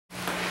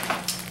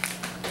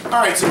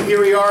Alright, so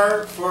here we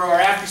are for our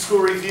after-school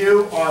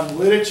review on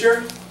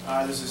literature.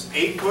 This is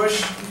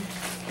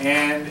APUSH,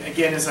 and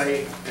again, as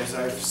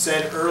I've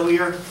said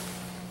earlier,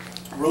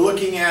 we're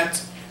looking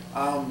at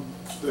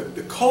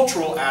the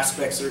cultural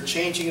aspects that are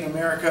changing in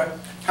America,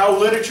 how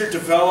literature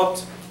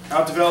developed,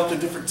 how it developed in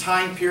different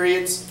time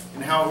periods,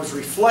 and how it was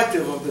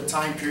reflective of the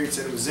time periods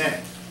that it was in.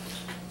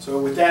 So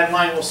with that in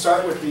mind, we'll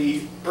start with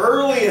the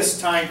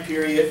earliest time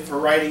period for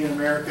writing in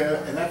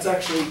America, and that's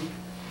actually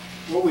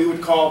what we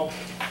would call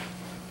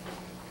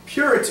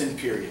Puritan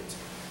period.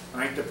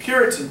 Right? The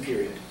Puritan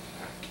period.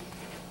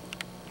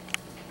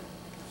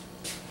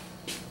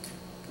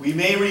 We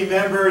may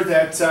remember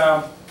that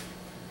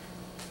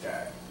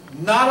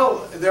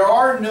there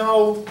are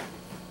no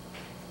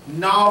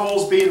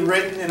novels being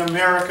written in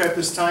America at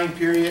this time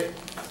period.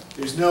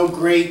 There's no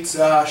great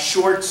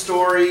short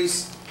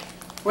stories.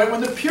 But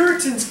when the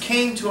Puritans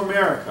came to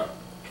America,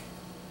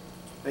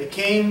 they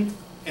came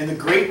in the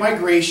Great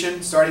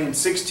Migration starting in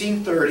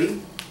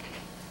 1630.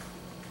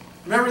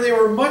 Remember, they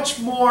were much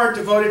more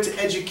devoted to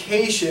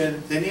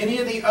education than any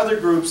of the other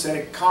groups that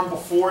had come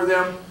before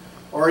them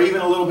or even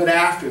a little bit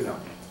after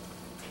them.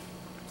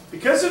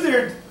 Because of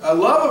their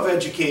love of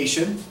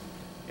education,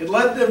 it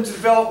led them to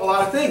develop a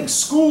lot of things.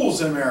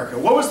 Schools in America.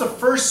 What was the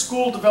first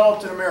school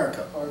developed in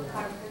America?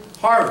 Harvard.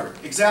 Harvard,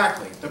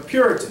 exactly. The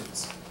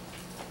Puritans.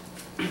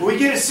 We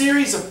get a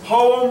series of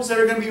poems that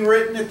are going to be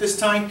written at this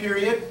time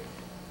period.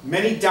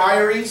 Many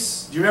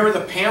diaries. Do you remember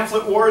the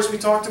pamphlet wars we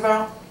talked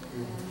about?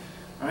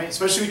 Right?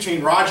 Especially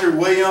between Roger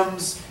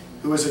Williams,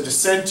 who was a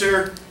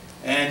dissenter,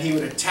 and he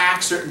would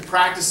attack certain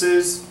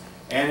practices.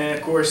 And then,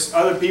 of course,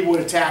 other people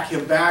would attack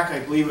him back. I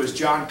believe it was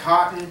John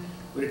Cotton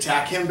would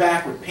attack him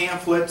back with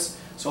pamphlets.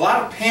 So a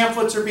lot of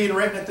pamphlets are being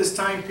written at this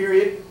time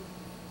period.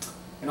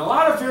 And a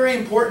lot of very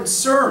important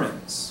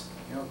sermons.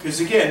 Because,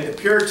 again, the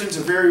Puritans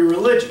are very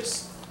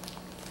religious.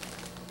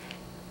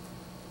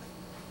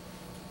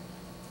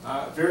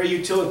 Very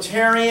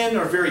utilitarian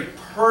or very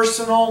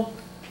personal.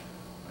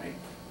 Right?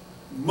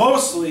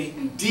 Mostly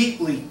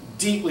deeply,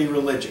 deeply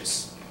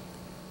religious.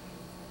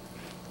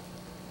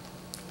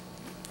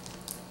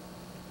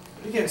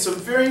 Again, some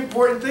very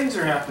important things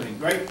are happening,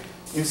 right?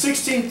 In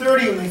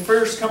 1630, when they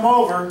first come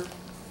over,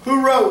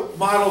 who wrote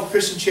Model of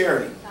Christian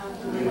Charity?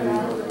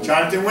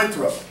 Jonathan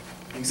Winthrop.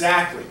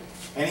 Exactly.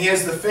 And he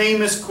has the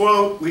famous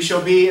quote, "We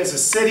shall be as a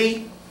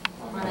city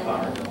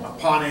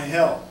upon a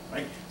hill."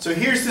 Right? So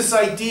here's this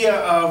idea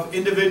of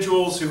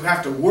individuals who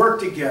have to work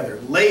together,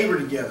 labor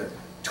together,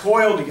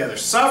 toil together,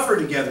 suffer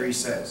together, he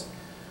says.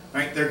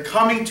 Right? They're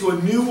coming to a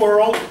new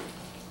world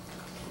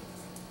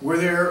where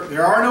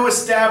there are no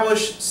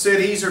established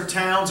cities or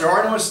towns, there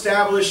are no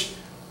established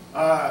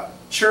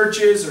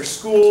churches or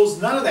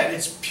schools, none of that.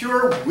 It's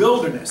pure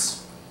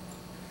wilderness.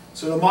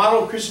 So the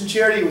model of Christian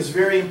charity was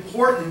very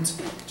important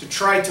to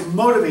try to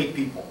motivate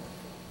people.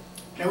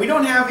 Now, we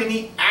don't have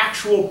any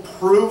actual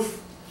proof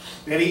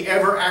that he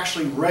ever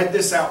actually read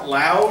this out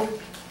loud.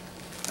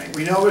 Right?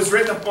 We know it was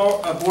written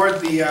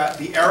aboard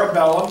the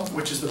Arabella,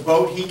 which is the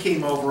boat he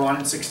came over on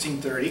in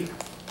 1630.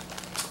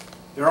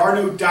 There are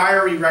no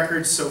diary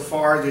records so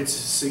far that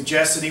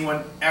suggest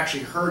anyone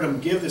actually heard him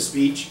give the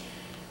speech.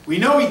 We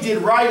know he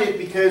did write it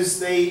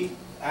because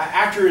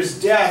after his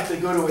death, they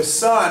go to his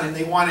son and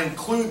they want to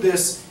include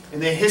this in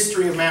the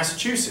history of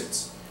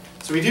Massachusetts.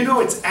 So we do know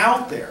it's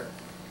out there.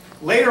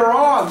 Later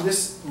on,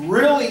 this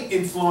really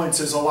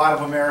influences a lot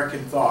of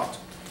American thought.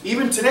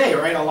 Even today,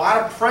 right, a lot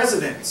of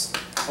presidents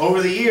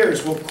over the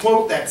years will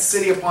quote that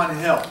city upon a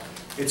hill.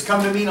 It's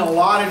come to mean a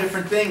lot of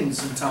different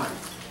things in time.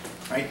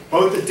 Right?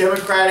 Both the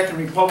Democratic and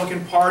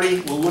Republican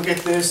Party will look at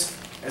this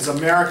as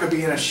America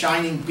being a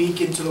shining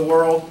beacon to the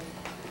world.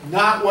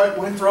 Not what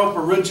Winthrop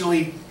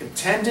originally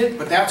intended,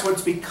 but that's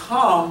what's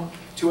become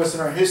to us in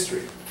our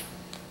history.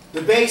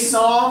 The Bay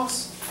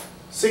Psalms,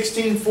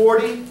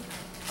 1640.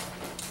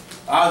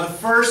 The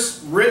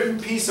first written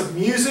piece of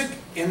music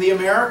in the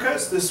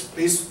Americas.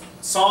 These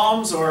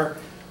psalms are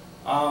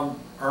a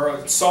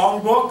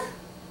songbook.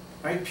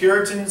 Right?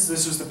 Puritans,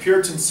 this was the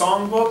Puritan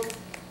songbook.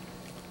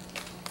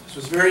 This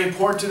was very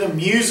important to them.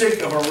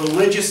 Music of a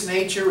religious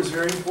nature was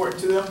very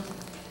important to them.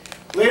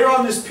 Later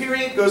on, this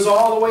period goes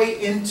all the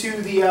way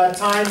into the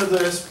time of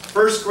the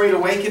First Great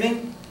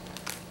Awakening.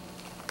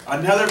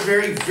 Another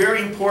very,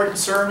 very important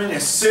sermon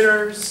is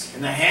 "Sinners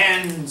in the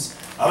Hands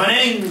of an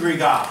Angry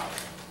God."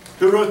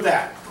 Who wrote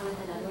that?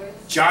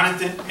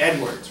 Jonathan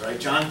Edwards, right?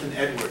 Jonathan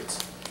Edwards.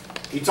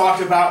 He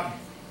talked about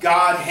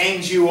God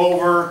hangs you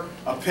over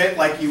a pit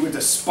like you would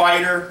a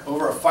spider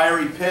over a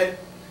fiery pit.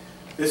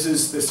 This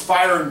is this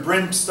fire and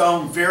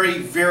brimstone, very,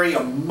 very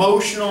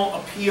emotional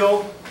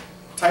appeal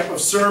type of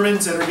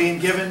sermons that are being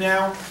given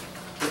now.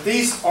 But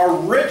these are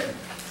written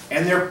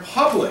and they're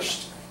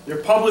published. They're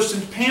published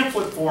in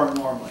pamphlet form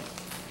normally.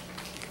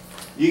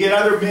 You get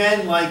other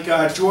men like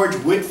George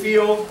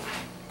Whitefield,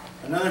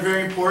 another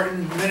very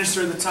important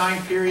minister of the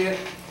time period.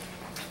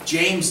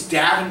 James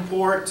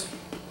Davenport.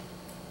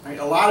 Right?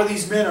 A lot of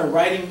these men are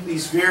writing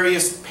these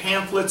various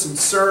pamphlets and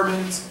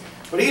sermons.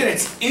 But again,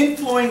 it's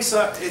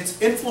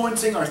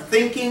influencing our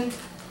thinking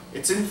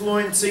It's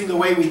influencing the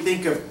way we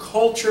think of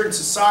culture and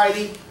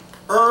society,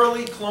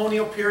 early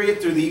colonial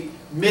period through the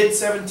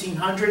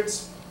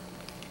mid-1700s.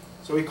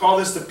 So we call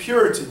this the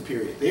Puritan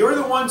period. They were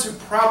the ones who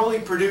probably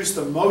produced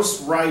the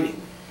most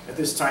writing at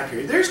this time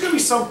period. There's going to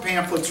be some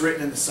pamphlets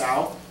written in the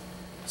South,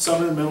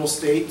 some in the middle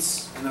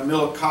states, and the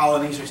middle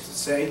colonies, I should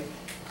say.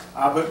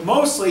 But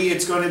mostly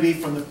it's going to be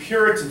from the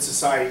Puritan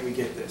society we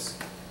get this.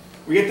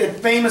 We get that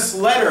famous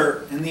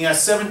letter in the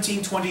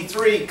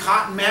 1723,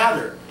 Cotton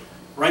Mather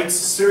writes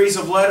a series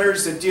of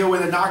letters that deal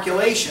with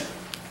inoculation,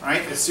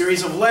 right? A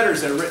series of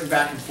letters that are written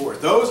back and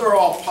forth. Those are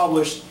all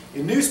published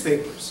in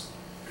newspapers.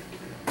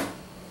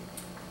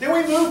 Then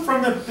we move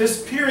from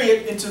this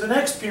period into the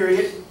next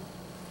period.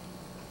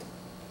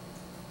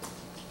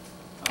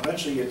 I'll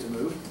eventually get to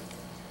move.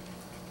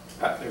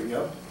 Ah, there we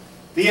go.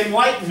 The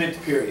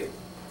Enlightenment period.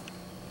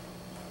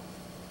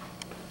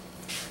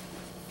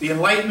 The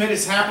Enlightenment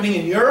is happening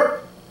in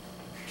Europe,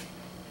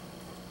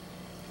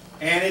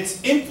 and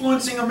it's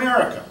influencing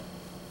America.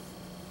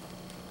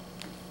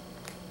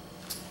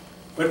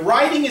 But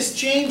writing is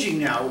changing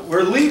now.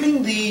 We're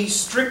leaving the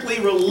strictly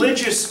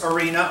religious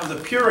arena of the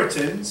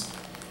Puritans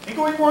and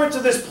going more into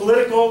this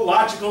political,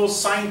 logical,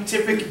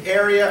 scientific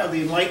area of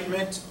the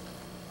Enlightenment.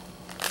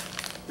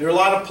 There are a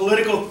lot of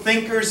political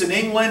thinkers in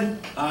England.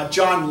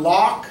 John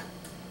Locke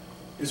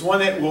is one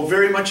that will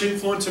very much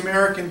influence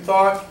American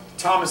thought.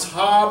 Thomas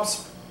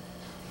Hobbes.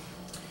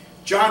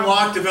 John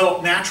Locke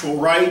developed natural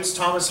rights.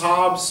 Thomas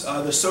Hobbes,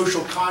 the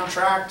social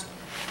contract.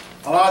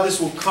 A lot of this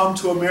will come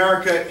to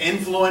America,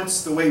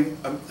 influence the way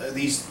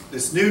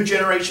this new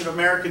generation of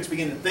Americans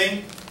begin to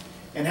think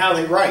and how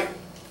they write.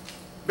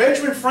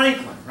 Benjamin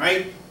Franklin,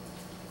 right?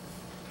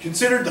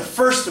 Considered the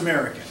first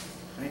American.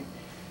 Right?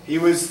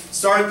 He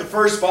started the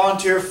first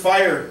volunteer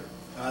fire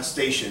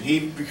station.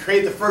 He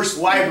created the first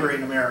library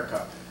in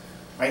America.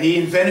 Right? He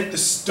invented the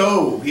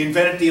stove. He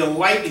invented the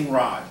lightning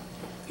rod.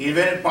 He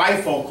invented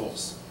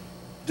bifocals.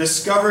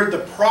 Discovered the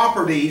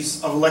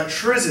properties of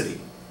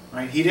electricity.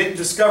 Right? He didn't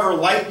discover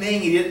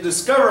lightning. He didn't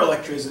discover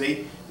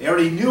electricity. They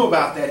already knew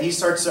about that. He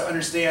starts to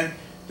understand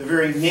the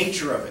very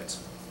nature of it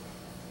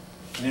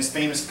in his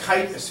famous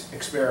kite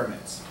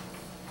experiments.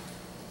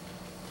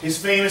 His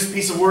famous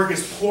piece of work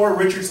is Poor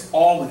Richard's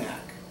Almanac.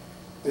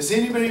 Does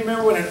anybody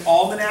remember what an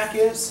almanac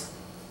is?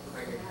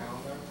 Like a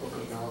calendar, book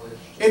of knowledge.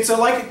 It's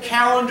like a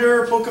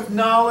calendar, book of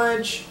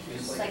knowledge.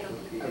 It's like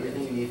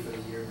everything you need for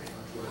the year.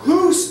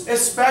 Who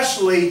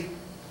especially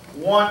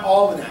want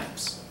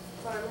almanacs?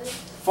 Farmers.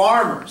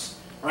 Farmers,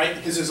 right?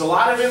 Because there's a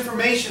lot of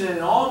information in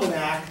an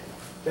almanac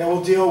that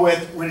will deal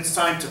with when it's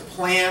time to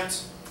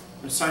plant,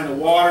 when it's time to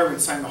water, when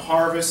it's time to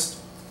harvest,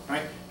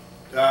 right?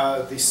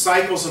 The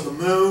cycles of the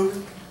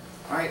moon,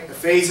 right? The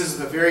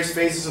various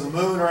phases of the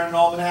moon are in an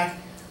almanac.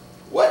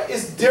 What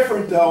is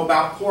different, though,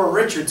 about Poor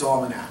Richard's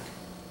Almanac?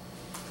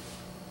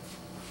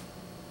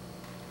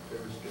 There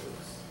was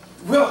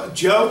jokes. Well,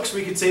 jokes,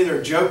 we could say there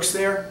are jokes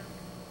there.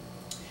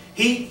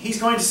 He's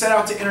going to set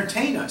out to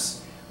entertain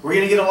us. We're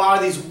going to get a lot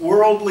of these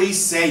worldly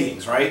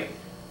sayings, right?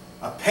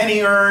 A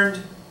penny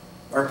earned,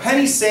 or a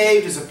penny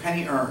saved is a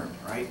penny earned,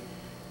 right?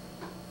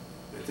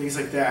 Things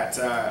like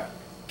that.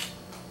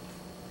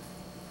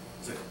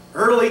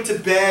 Early to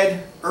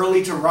bed,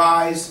 early to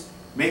rise,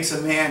 makes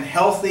a man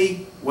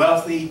healthy,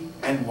 wealthy,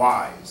 and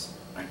wise.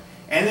 Right?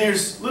 And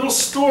there's little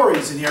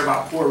stories in here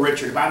about Poor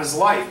Richard, about his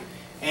life.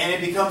 And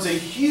it becomes a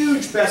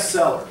huge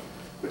bestseller.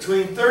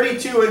 Between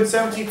 32 and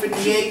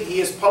 1758,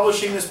 he is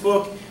publishing this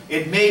book.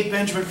 It made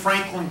Benjamin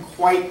Franklin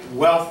quite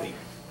wealthy.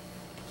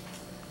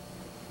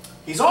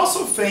 He's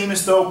also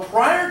famous, though,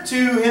 prior to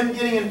him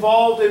getting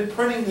involved in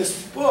printing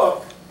this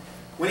book,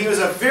 when he was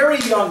a very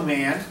young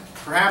man,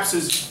 perhaps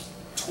his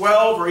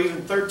 12 or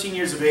even 13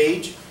 years of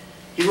age,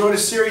 he wrote a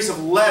series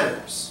of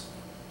letters.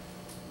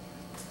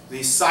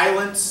 The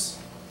silence,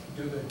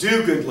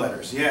 do-good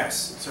letters,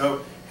 yes.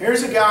 So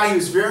here's a guy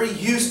who's very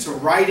used to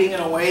writing in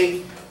a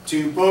way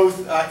to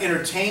both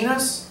entertain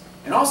us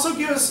and also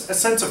give us a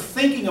sense of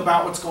thinking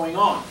about what's going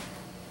on.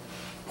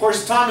 Of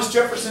course, Thomas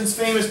Jefferson's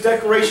famous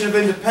Declaration of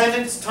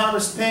Independence,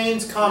 Thomas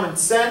Paine's Common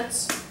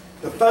Sense,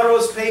 the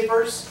Federalist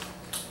Papers.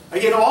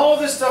 Again, all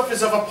of this stuff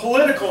is of a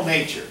political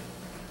nature.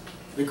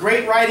 The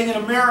great writing in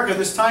America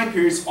this time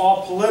period is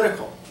all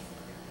political.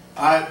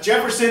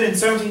 Jefferson in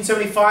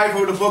 1775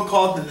 wrote a book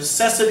called The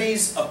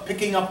Necessities of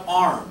Picking Up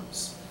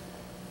Arms.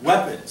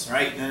 Weapons,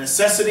 right? The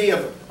necessity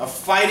of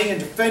fighting and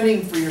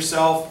defending for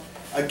yourself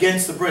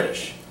against the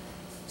British.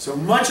 So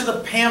much of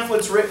the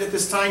pamphlets written at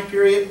this time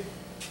period,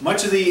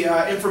 much of the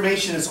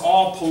information is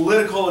all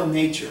political in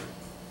nature.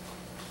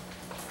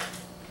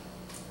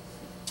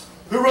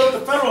 Who wrote the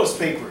Federalist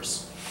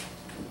Papers?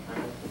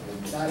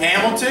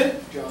 Hamilton,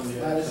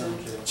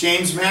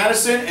 James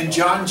Madison, and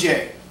John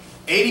Jay.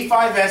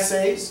 85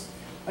 essays,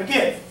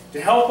 again,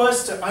 to help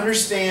us to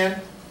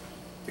understand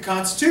the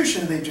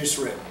Constitution they've just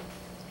written.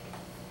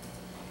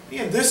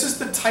 Again, this is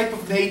the type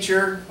of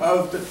nature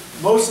of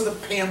most of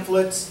the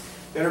pamphlets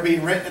that are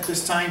being written at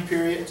this time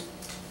period.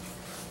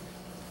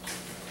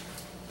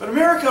 But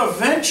America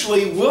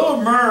eventually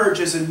will emerge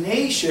as a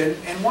nation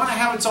and want to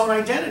have its own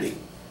identity.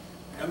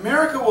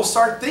 America will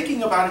start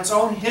thinking about its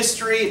own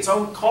history, its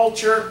own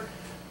culture.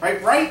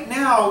 Right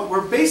now,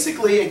 we're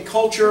basically a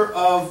culture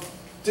of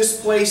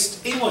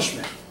displaced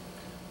Englishmen,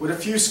 with a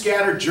few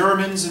scattered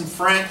Germans and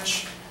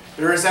French.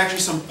 There is actually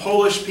some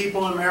Polish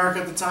people in America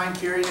at the time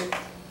period,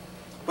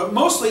 but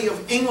mostly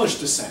of English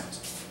descent.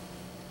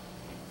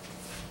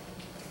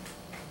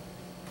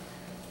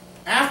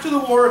 After the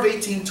War of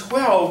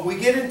 1812, we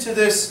get into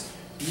this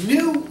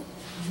new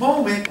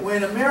moment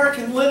when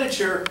American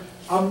literature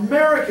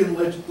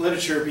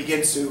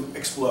begins to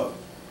explode.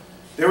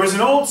 There was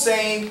an old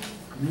saying,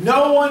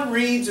 no one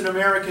reads an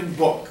American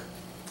book.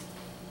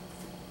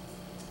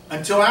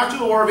 Until after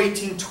the War of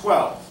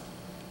 1812.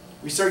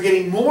 We start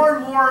getting more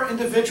and more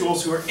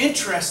individuals who are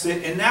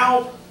interested in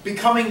now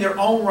becoming their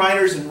own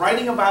writers and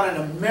writing about an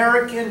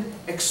American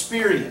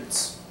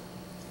experience.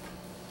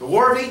 The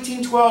War of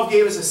 1812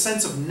 gave us a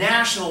sense of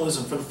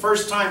nationalism for the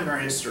first time in our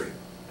history.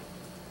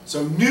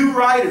 So new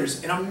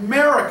writers in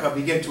America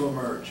begin to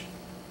emerge.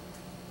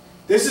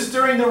 This is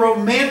during the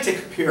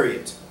Romantic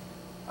period.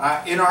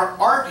 In our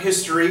art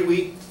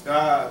history,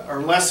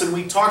 our lesson,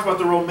 we talked about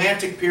the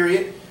Romantic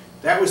period.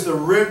 That was the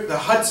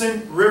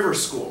Hudson River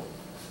School.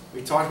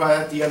 We talked about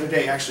that the other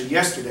day, actually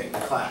yesterday in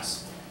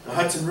class. The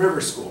Hudson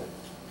River School.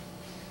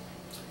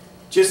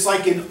 Just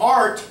like in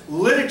art,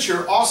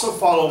 literature also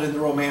followed in the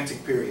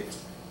Romantic period.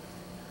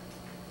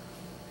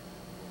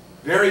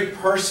 Very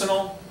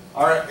personal.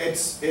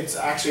 It's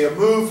actually a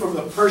move from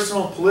the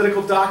personal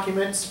political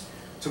documents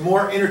to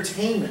more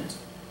entertainment.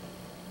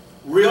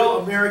 Real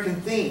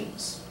American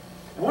themes.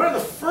 And one of the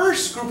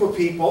first group of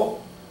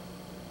people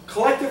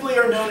collectively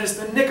are known as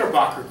the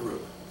Knickerbocker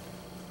group.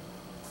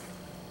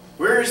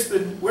 Where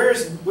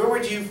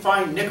would you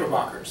find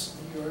Knickerbockers?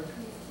 New York.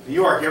 New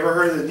York. You ever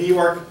heard of the New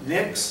York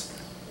Knicks?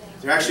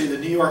 They're actually the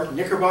New York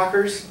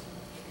Knickerbockers.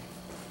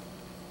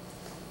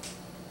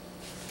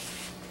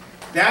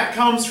 That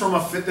comes from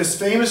this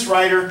famous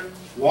writer,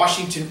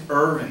 Washington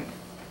Irving.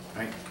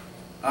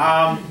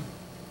 Right?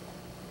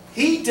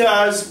 He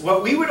does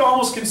what we would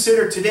almost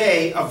consider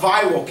today a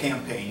viral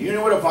campaign. You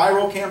know what a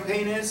viral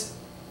campaign is?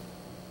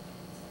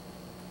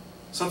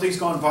 Something's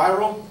gone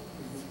viral?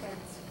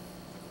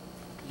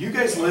 You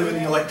guys live in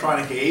the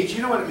electronic age.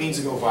 You know what it means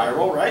to go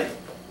viral, right?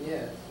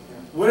 Yeah.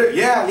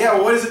 Yeah.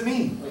 What does it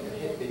mean? Like a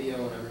hit video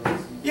and everyone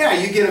sees it. Yeah,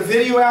 you get a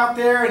video out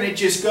there and it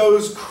just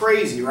goes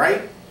crazy,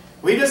 right?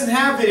 Well, he doesn't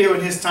have video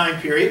in his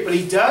time period, but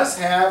he does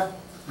have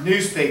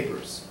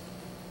newspapers.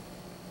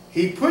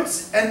 He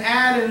puts an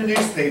ad in a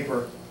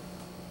newspaper.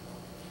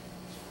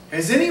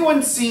 Has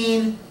anyone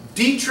seen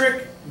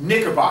Dietrich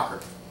Knickerbocker?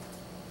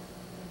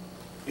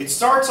 It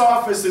starts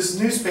off as this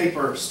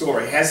newspaper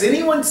story. Has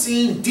anyone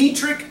seen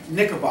Dietrich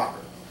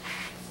Knickerbocker?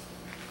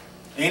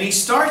 And he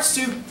starts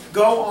to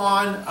go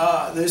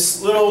on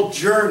this little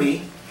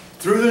journey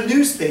through the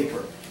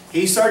newspaper.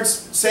 He starts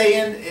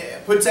saying,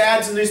 puts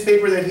ads in the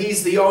newspaper that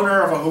he's the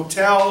owner of a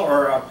hotel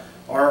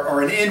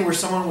or an inn where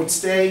someone would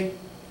stay.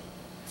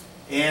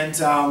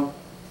 And I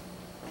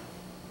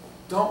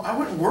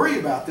wouldn't worry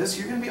about this.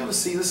 You're going to be able to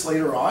see this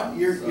later on.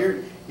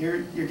 You're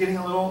getting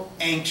a little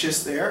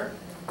anxious there.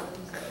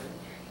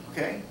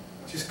 Okay,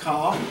 just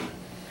calm.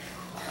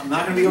 I'm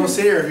not going to be able to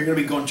sit here if you're going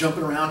to be going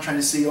jumping around trying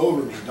to see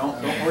over me.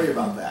 Don't worry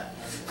about that.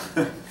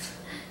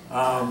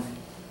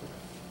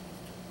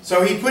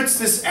 So he puts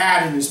this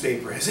ad in the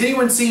newspaper. Has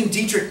anyone seen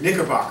Dietrich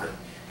Knickerbocker?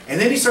 And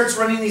then he starts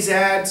running these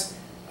ads.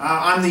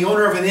 I'm the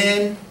owner of an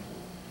inn.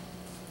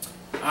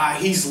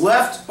 He's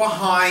left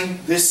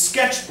behind this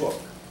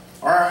sketchbook.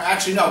 Or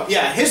actually, no,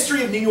 yeah,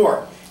 History of New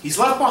York. He's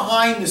left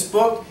behind this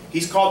book.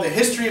 He's called The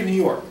History of New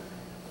York.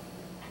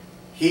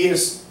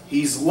 He's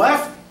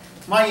left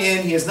my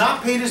inn. He has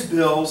not paid his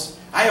bills.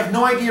 I have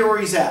no idea where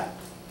he's at.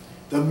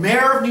 The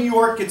mayor of New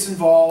York gets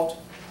involved.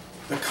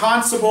 The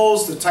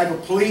constables, the type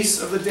of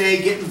police of the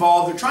day get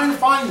involved. They're trying to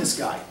find this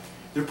guy.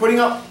 They're putting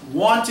up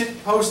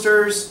wanted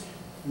posters,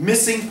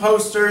 missing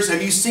posters.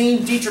 Have you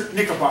seen Dietrich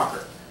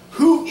Knickerbocker?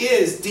 Who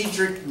is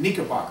Dietrich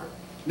Knickerbocker?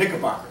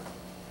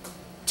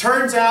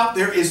 Turns out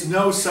there is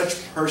no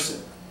such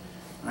person.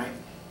 Right?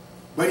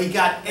 But he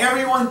got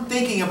everyone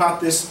thinking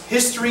about this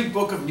history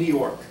book of New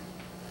York.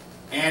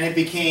 And it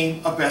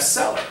became a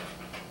bestseller.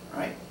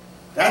 Right?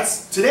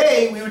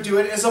 Today we would do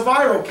it as a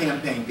viral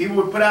campaign. People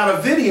would put out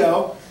a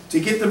video to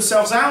get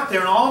themselves out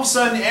there, and all of a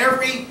sudden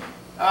every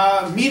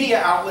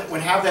media outlet would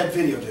have that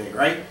video today,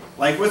 right?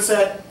 Like what's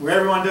that, where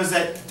everyone does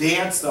that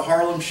dance, the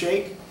Harlem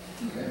Shake?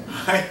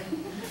 Right?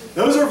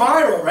 Those are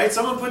viral, right?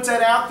 Someone puts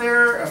that out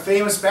there, a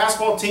famous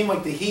basketball team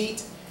like the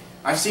Heat.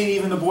 I've seen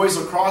even the boys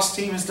lacrosse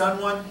team has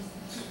done one.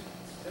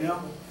 You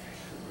know?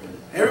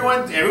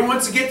 Everyone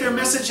wants to get their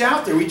message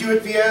out there. We do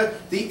it via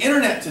the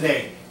internet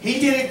today. He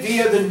did it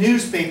via the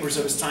newspapers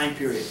of his time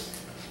period.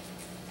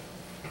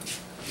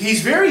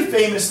 He's very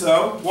famous,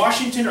 though,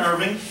 Washington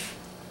Irving,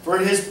 for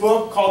his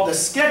book called The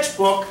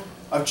Sketchbook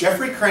of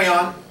Geoffrey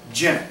Crayon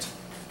Jennett.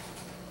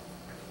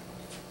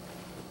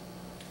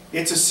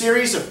 It's a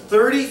series of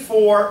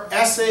 34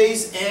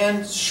 essays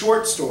and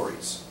short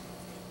stories.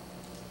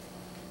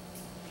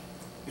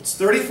 It's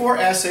 34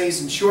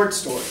 essays and short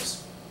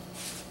stories.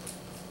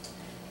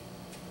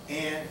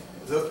 And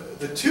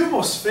the two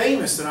most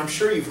famous that I'm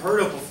sure you've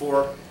heard of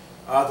before,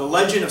 the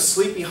legend of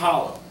Sleepy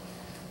Hollow.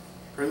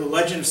 Heard the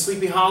legend of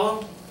Sleepy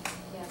Hollow?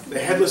 Yes. The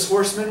Headless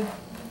Horseman?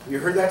 Have you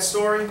heard that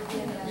story?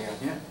 Yeah.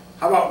 Yeah.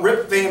 How about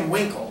Rip Van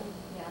Winkle?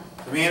 Yeah.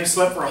 The man who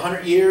slept for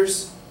 100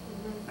 years?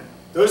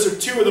 Those are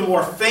two of the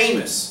more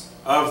famous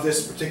of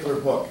this particular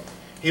book.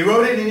 He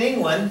wrote it in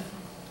England.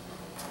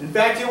 In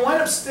fact, he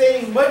wound up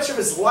staying much of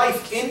his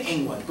life in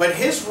England. But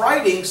his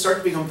writings started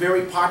to become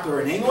very popular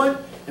in England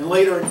and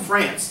later in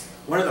France.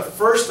 One of the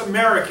first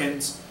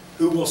Americans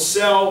who will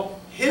sell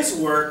his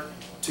work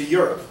to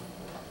Europe.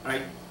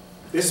 Right?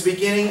 This is the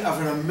beginning of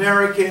an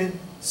American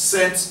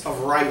sense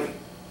of writing.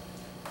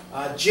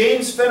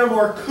 James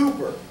Fenimore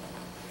Cooper,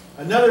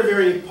 another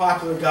very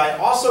popular guy.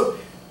 Also,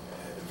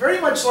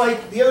 very much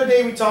like the other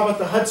day we talked about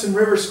the Hudson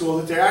River School,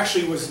 that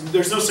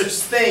there's no such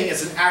thing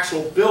as an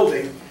actual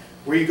building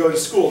where you go to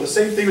school. The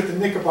same thing with the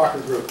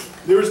Knickerbocker Group.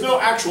 There was no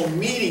actual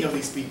meeting of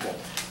these people.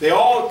 They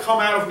all come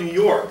out of New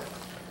York.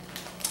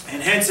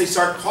 And hence they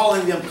start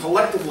calling them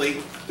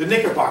collectively the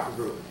Knickerbocker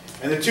Group.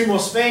 And the two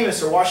most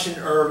famous are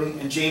Washington Irving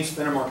and James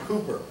Fenimore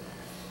Cooper.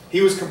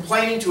 He was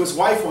complaining to his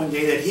wife one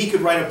day that he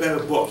could write a better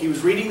book. He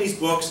was reading these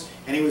books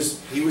and he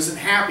wasn't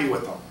happy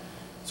with them.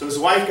 So his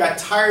wife got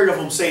tired of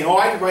him saying, "Oh,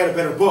 I could write a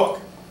better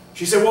book."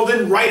 She said, "Well,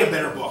 then write a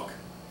better book."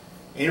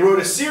 And he wrote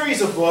a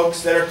series of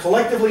books that are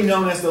collectively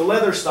known as the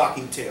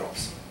Leatherstocking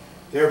Tales.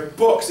 They're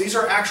books. These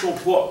are actual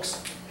books.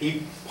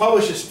 He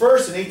published his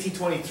first in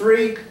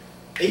 1823.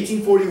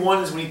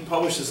 1841 is when he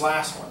published his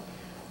last one.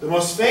 The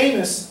most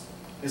famous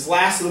is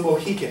Last of the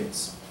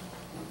Mohicans.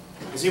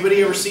 Has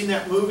anybody ever seen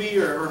that movie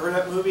or ever heard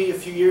that movie? A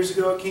few years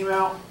ago it came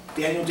out.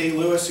 Daniel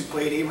Day-Lewis, who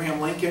played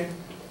Abraham Lincoln.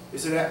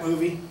 Is it that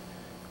movie?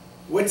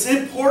 What's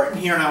important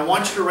here, and I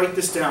want you to write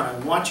this down, I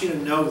want you to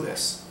know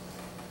this.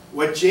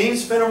 What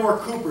James Fenimore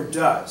Cooper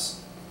does,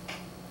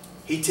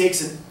 he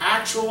takes an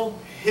actual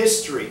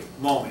history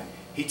moment.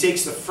 He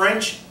takes the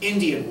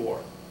French-Indian War.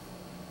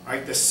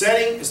 Right? The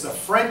setting is the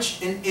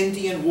French and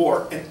Indian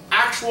War, an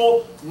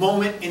actual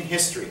moment in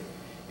history.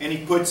 And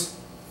he puts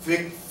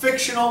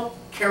fictional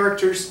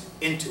characters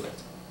into it.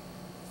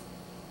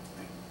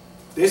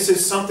 This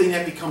is something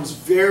that becomes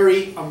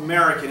very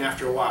American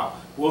after a while.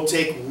 We'll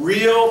take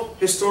real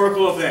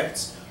historical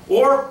events.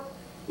 Or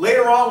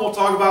later on we'll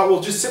talk about,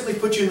 we'll just simply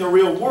put you in the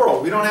real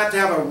world. We don't have to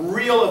have a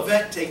real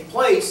event take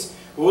place,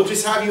 but we'll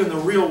just have you in the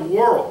real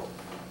world.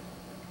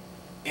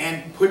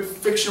 And put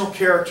fictional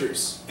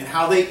characters and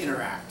how they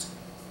interact.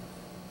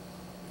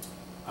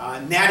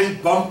 Natty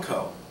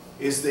Bumpko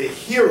is the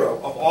hero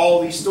of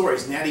all these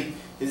stories.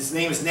 His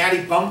name is Natty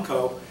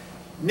Bumpko,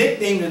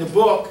 nicknamed in the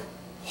book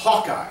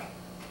Hawkeye.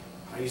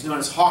 He's known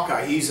as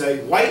Hawkeye. He's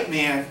a white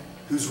man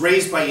who's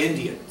raised by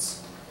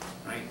Indians.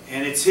 Right?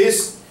 And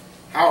it's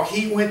how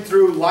he went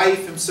through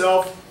life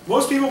himself.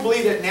 Most people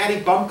believe that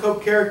Natty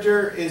Bumpko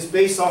character is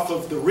based off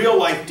of the real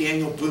life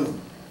Daniel Boone.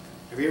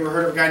 Have you ever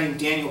heard of a guy named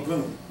Daniel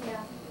Boone?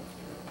 Yeah.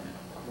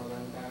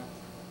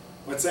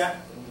 What's that?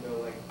 Didn't you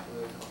go like to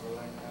the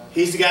Cumberland Gap?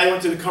 He's the guy who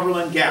went to the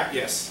Cumberland Gap.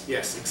 Yes,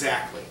 yes,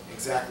 exactly.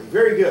 Exactly.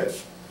 Very good.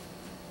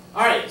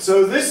 All right,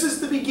 so this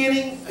is the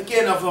beginning,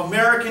 again, of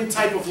American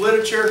type of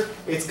literature.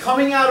 It's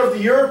coming out of the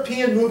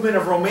European movement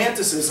of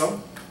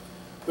Romanticism,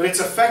 but it's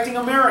affecting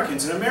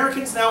Americans. And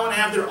Americans now want to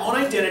have their own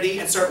identity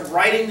and start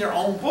writing their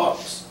own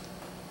books.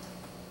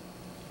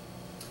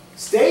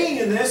 Staying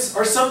in this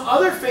are some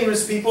other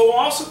famous people who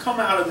also come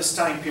out of this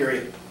time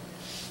period.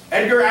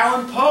 Edgar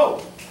Allan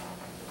Poe.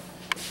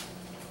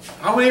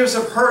 How many of us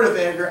have heard of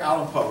Edgar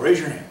Allan Poe?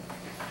 Raise your hand.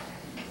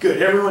 Good,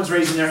 everyone's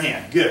raising their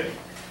hand. Good.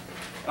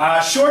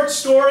 Short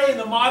story in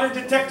the modern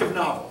detective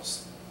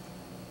novels.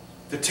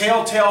 The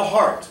Telltale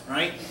Heart,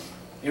 right?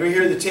 You ever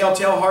hear the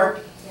Telltale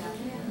Heart? Yeah.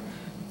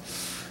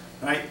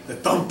 Right? The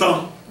thump,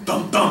 thump,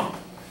 thump,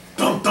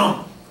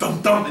 thump,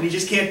 thump, and you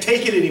just can't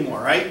take it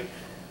anymore, right?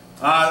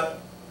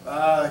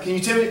 Can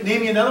you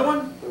name me another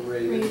one? The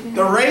Raven.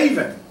 The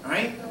Raven,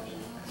 right?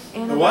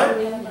 The what?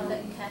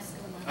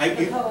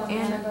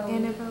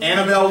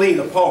 Annabelle Lee,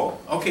 the poem.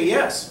 Okay,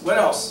 yes. What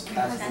else?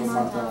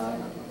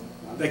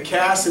 The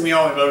cast, and we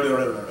all...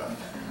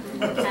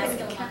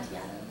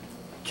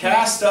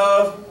 Cast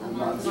of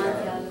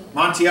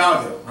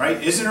Montiago,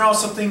 right? Isn't there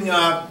also something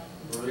about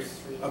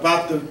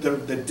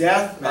the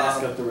death?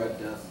 Mask of the Red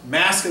Death.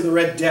 Mask of the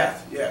Red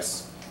Death,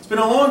 yes. It's been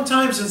a long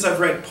time since I've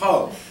read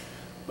Poe,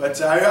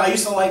 but I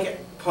used to like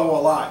Poe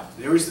a lot.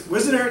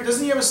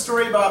 Doesn't he have a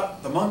story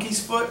about the monkey's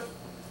foot?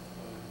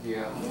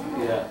 Yeah.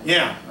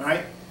 Yeah,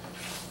 right?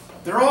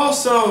 They're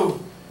also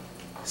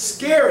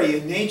scary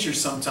in nature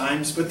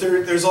sometimes, but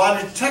there's a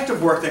lot of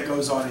detective work that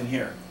goes on in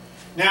here.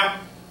 Now,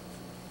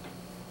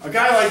 a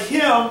guy like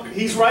him,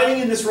 he's writing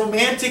in this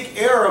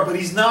romantic era, but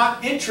he's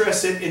not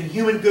interested in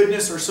human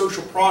goodness or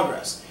social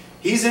progress.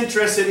 He's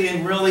interested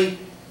in really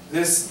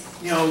this,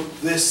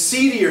 this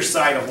seedier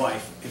side of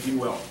life, if you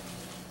will.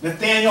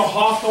 Nathaniel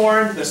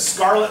Hawthorne, The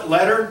Scarlet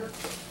Letter.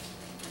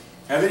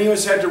 Have any of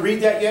us had to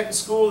read that yet in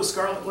school, The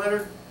Scarlet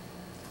Letter?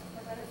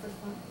 I read it for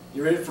fun.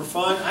 You read it for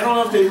fun? I don't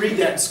know if they read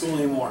that in school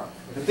anymore.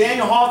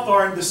 Nathaniel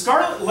Hawthorne, The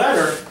Scarlet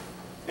Letter,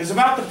 is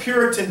about the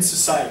Puritan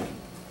society.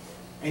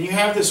 And you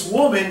have this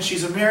woman,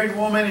 she's a married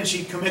woman, and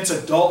she commits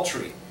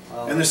adultery.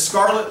 And the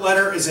scarlet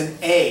letter is an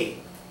A.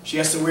 She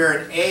has to wear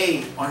an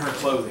A on her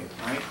clothing,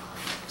 right?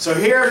 So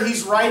here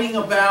he's writing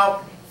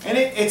about, and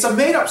it's a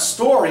made-up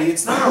story.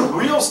 It's not a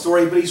real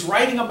story, but he's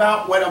writing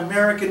about what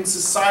American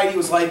society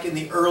was like in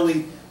the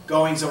early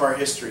goings of our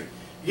history.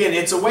 Again,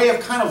 it's a way of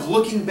kind of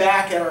looking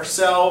back at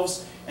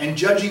ourselves and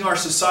judging our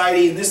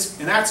society in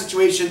that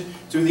situation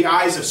through the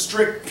eyes of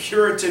strict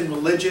Puritan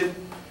religion.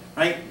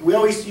 Right? We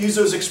always use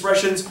those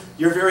expressions.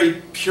 You're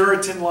very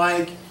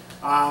Puritan-like.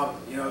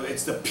 You know,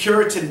 it's the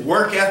Puritan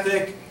work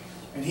ethic,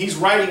 and he's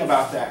writing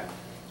about that.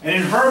 And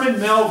then Herman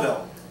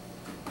Melville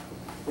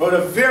wrote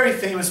a very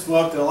famous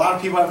book that a lot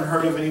of people haven't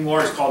heard of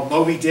anymore. It's called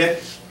Moby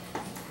Dick.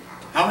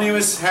 How many of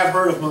us have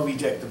heard of Moby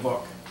Dick, the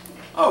book?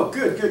 Oh,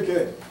 good, good,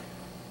 good.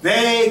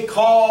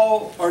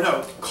 Call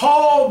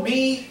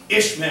me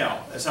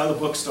Ishmael. That's how the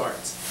book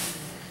starts.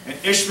 And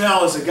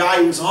Ishmael is a guy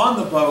who was on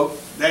the boat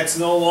that's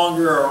no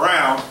longer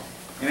around,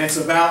 and it's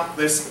about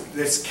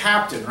this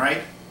captain,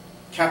 right?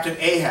 Captain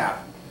Ahab,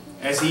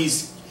 as he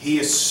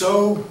is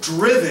so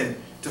driven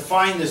to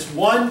find this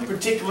one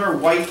particular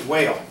white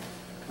whale,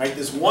 right?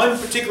 This one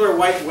particular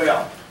white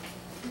whale.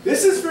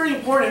 This is very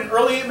important in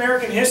early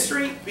American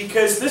history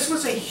because this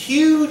was a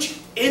huge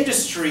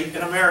industry in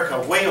America,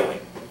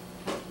 whaling.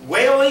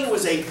 Whaling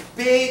was a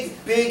big,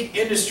 big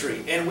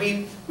industry, and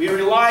we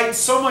relied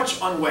so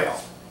much on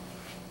whale.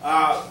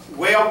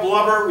 Whale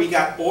blubber, we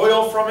got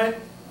oil from it.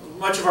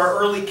 Much of our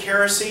early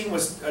kerosene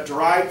was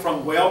derived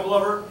from whale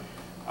blubber.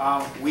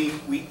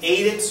 We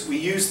ate it. We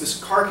used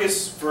this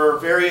carcass for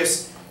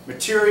various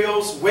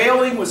materials.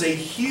 Whaling was a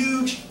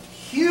huge,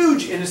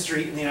 huge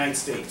industry in the United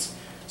States.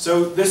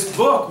 So this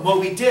book,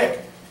 Moby Dick,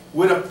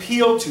 would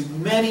appeal to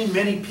many,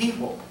 many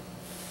people.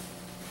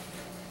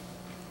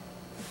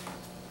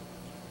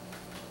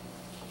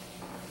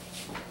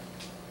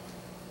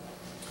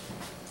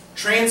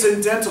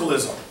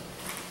 Transcendentalism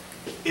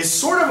is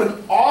sort of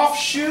an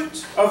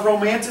offshoot of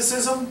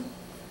Romanticism.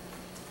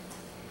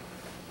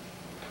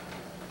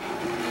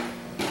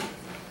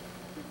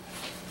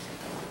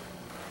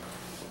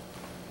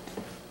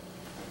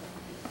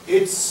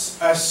 It's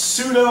a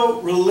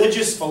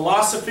pseudo-religious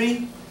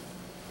philosophy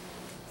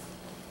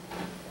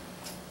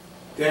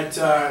that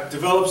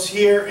develops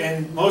here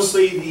in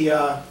mostly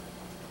the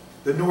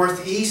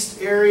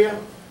Northeast area.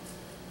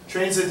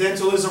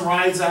 Transcendentalism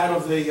rides out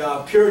of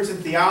the Puritan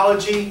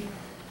theology,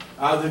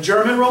 the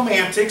German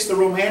Romantics, the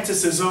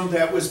Romanticism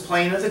that was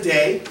plain of the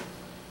day,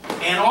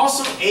 and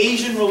also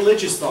Asian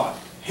religious thought,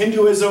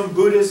 Hinduism,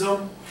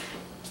 Buddhism.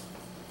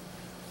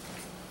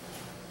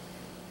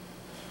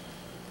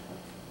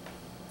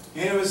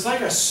 And it was like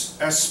a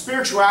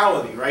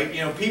spirituality, right?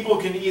 You know, people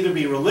can either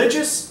be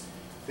religious,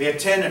 they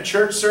attend a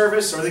church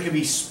service, or they can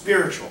be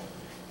spiritual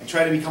and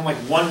try to become like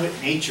one with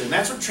nature. And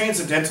that's what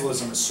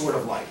Transcendentalism is sort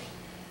of like.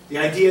 The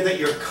idea that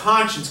your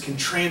conscience can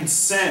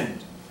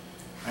transcend,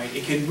 right?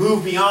 It can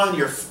move beyond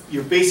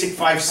your basic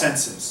five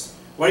senses.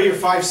 What are your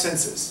five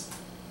senses?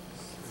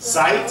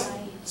 Sight,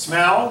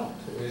 smell,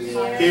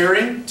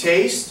 hearing,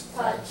 taste,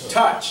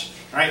 touch.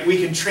 Right? We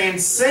can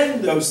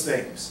transcend those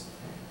things.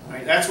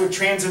 Right? That's what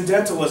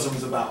Transcendentalism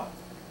is about.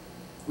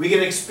 We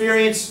can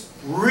experience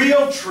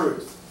real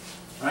truth.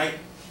 Right?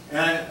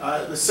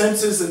 And the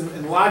senses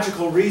and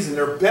logical reason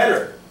are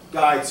better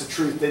guides to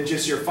truth than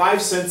just your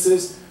five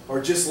senses or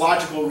just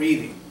logical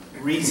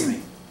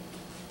reasoning.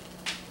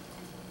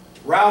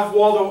 Ralph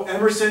Waldo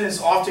Emerson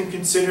is often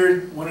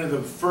considered one of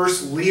the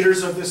first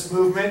leaders of this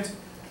movement,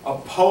 a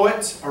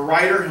poet, a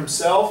writer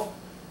himself.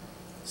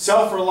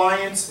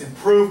 Self-reliance,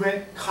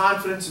 improvement,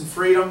 confidence, and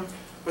freedom.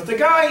 But the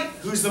guy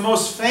who's the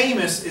most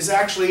famous is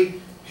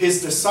actually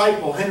his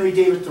disciple, Henry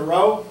David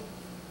Thoreau.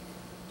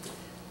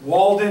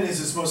 Walden is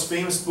his most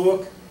famous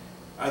book,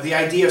 the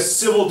idea of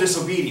civil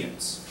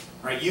disobedience.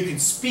 Right? You can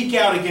speak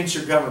out against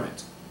your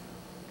government.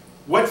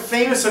 What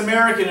famous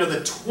American of the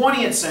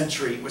 20th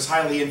century was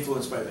highly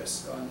influenced by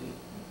this? Gandhi.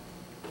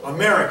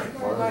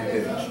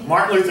 American.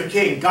 Martin Luther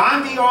King.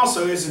 Gandhi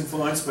also is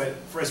influenced, but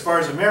as far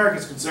as America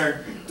is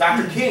concerned,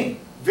 Dr. King,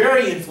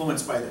 very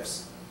influenced by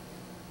this.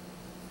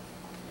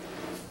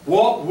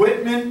 Walt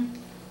Whitman,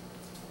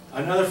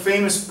 another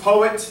famous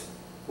poet.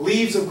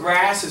 Leaves of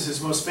Grass is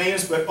his most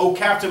famous, but Oh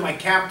Captain, My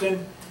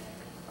Captain.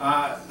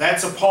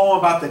 That's a poem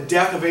about the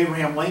death of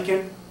Abraham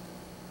Lincoln.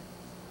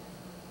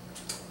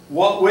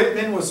 Walt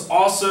Whitman was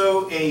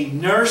also a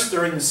nurse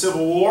during the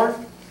Civil War.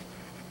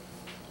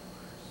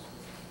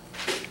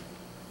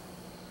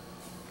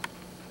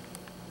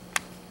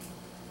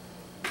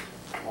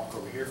 Walk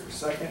over here for a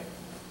second.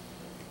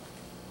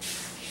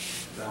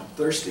 I'm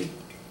thirsty.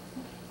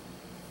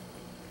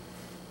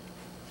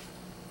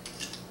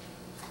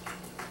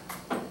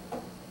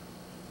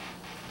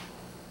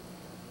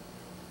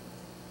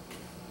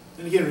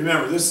 And again,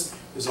 remember, this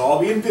is all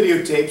being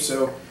videotaped,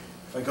 so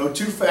if I go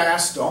too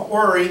fast, don't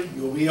worry.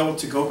 You'll be able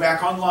to go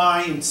back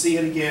online and see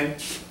it again.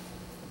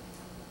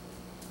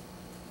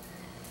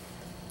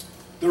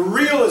 The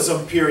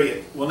realism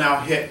period will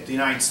now hit the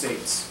United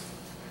States.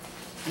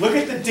 Look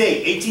at the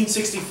date,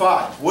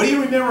 1865. What do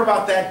you remember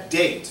about that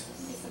date?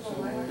 Civil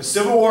War. The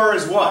Civil War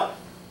is what?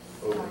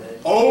 Over.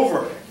 Over.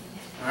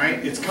 All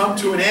right, it's come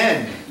to an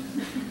end.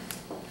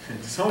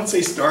 Did someone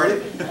say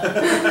started?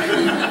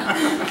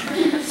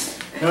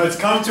 No, it's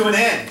come to an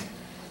end.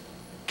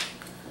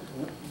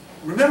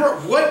 Remember,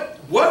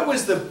 what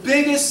was the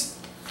biggest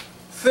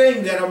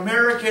thing that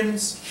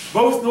Americans,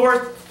 both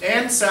North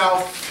and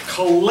South,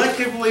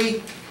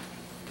 collectively,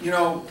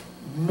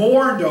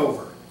 mourned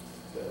over?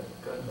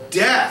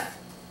 Death.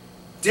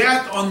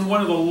 Death on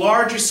one of the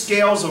largest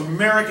scales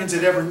Americans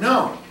had ever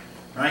known,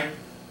 right?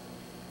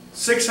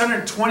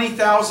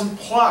 620,000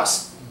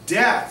 plus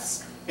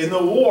deaths in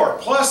the war,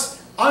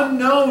 plus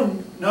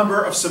unknown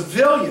number of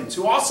civilians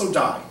who also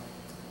died.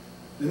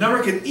 The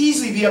number could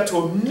easily be up to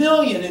 1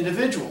 million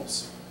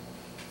individuals.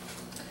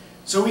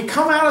 So we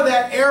come out of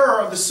that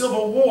era of the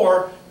Civil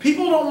War.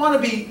 People don't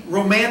want to be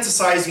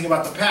romanticizing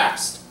about the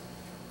past.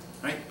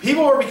 Right?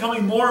 People are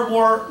becoming more and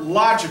more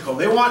logical.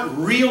 They want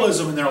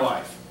realism in their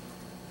life.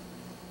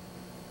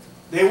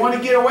 They want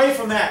to get away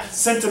from that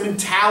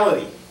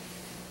sentimentality.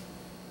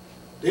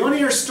 They want to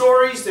hear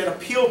stories that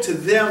appeal to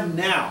them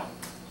now.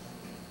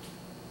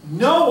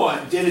 No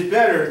one did it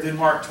better than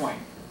Mark Twain.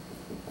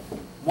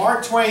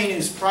 Mark Twain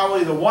is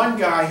probably the one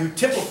guy who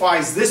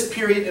typifies this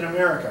period in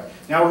America.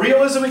 Now,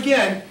 realism,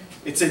 again,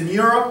 it's in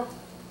Europe.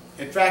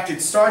 In fact,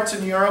 it starts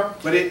in Europe,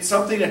 but it's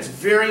something that's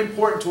very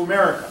important to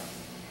America.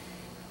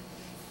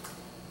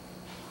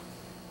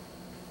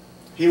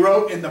 He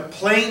wrote in the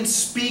plain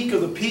speak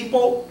of the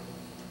people,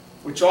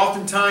 which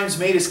oftentimes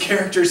made his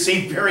characters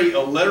seem very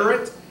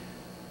illiterate.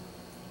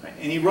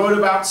 And he wrote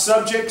about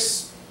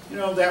subjects,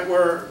 that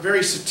were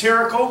very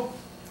satirical,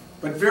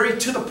 but very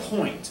to the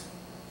point.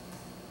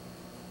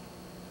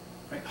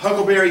 Right?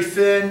 Huckleberry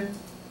Finn,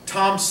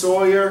 Tom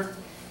Sawyer.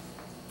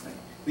 Right?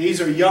 These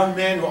are young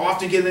men who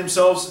often get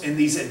themselves in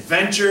these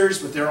adventures,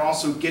 but they're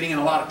also getting in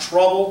a lot of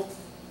trouble.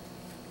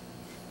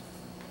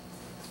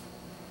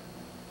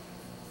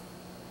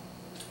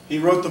 He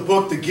wrote the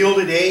book, The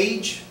Gilded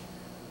Age,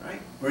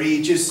 right? Where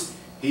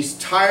he's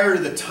tired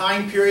of the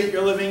time period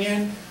you're living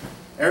in.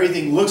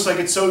 Everything looks like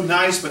it's so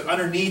nice, but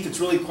underneath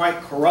it's really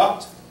quite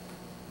corrupt.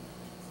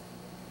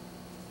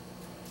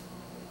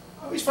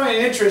 I always find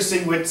it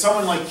interesting with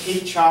someone like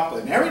Kate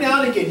Choplin. Every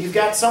now and again, you've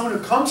got someone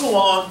who comes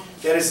along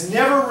that is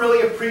never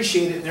really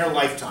appreciated in their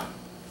lifetime.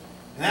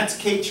 And that's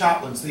Kate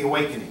Choplin's The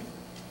Awakening.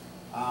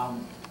 A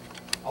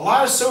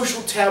lot of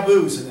social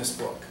taboos in this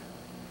book.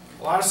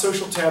 A lot of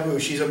social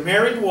taboos. She's a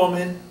married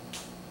woman,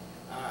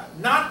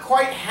 not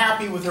quite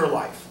happy with her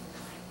life.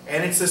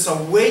 And it's this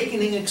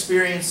awakening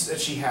experience that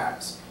she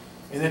has.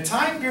 In the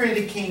time period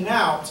it came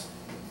out,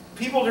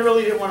 people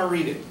really didn't want to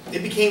read it.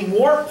 It became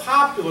more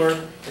popular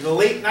in the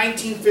late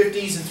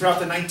 1950s and throughout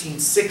the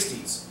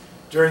 1960s,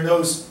 during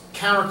those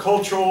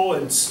countercultural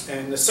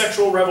and the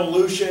sexual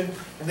revolution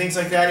and things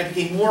like that. It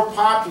became more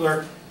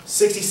popular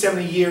 60,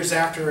 70 years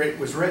after it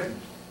was written.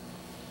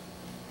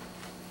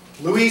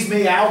 Louise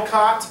May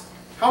Alcott.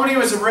 How many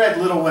of us have read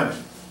Little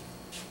Women?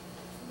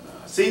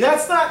 See,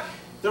 that's not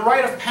the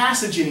rite of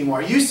passage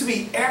anymore. It used to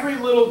be every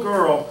little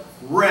girl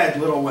read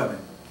Little Women.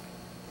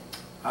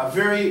 A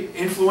very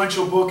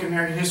influential book in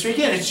American history.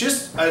 Again, it's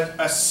just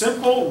a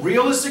simple,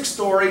 realistic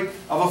story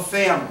of a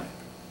family.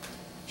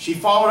 She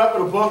followed up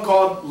with a book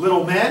called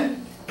Little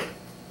Men.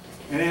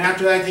 And then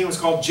after that, I think it was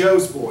called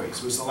Joe's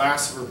Boys, was the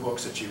last of her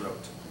books that she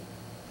wrote.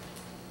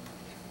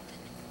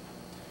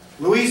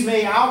 Louise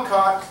May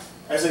Alcott,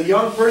 as a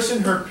young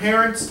person, her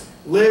parents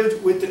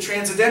lived with the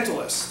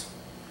Transcendentalists.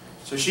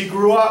 So she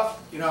grew up,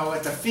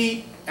 at the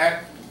feet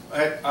at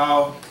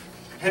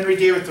Henry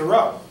David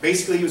Thoreau.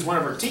 Basically, he was one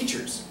of her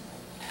teachers.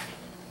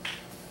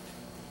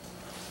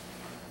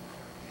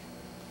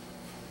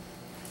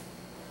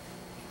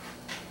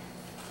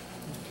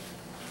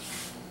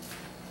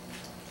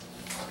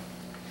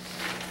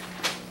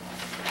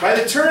 By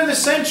the turn of the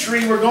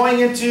century, we're going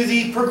into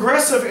the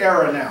progressive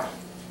era now.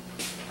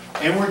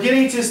 And we're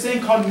getting to this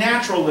thing called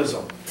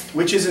naturalism,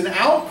 which is an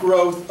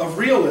outgrowth of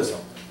realism.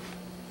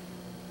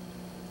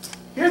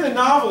 Here are the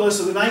novelists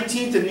of the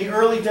 19th and the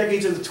early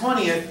decades of the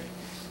 20th,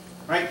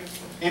 right?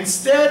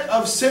 Instead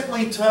of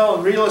simply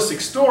telling realistic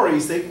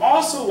stories, they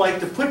also like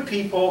to put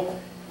people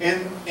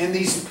in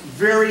these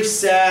very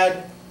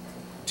sad,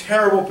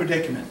 terrible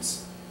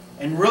predicaments.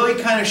 And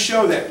really kind of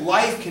show that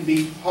life can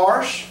be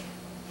harsh,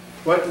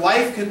 but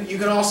you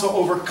can also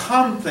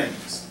overcome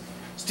things.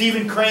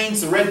 Stephen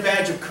Crane's The Red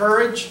Badge of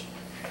Courage.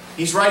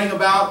 He's writing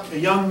about a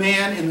young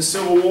man in the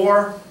Civil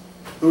War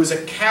who is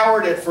a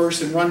coward at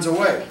first and runs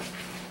away.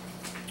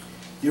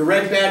 Your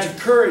Red Badge of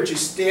Courage is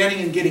standing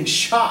and getting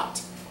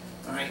shot.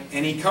 Right?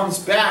 And he comes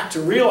back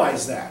to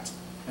realize that.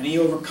 And he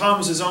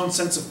overcomes his own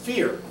sense of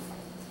fear.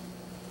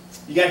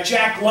 You got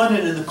Jack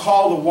London in The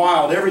Call of the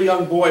Wild. Every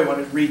young boy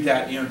wanted to read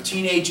that.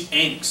 Teenage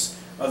angst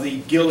of the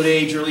Gilded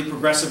Age, early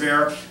progressive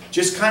era.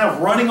 Just kind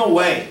of running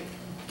away.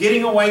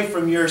 Getting away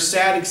from your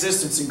sad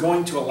existence and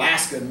going to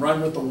Alaska and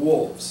run with the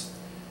wolves.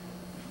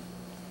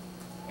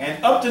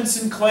 And Upton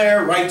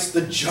Sinclair writes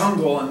The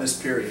Jungle in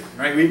this period.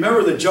 Right?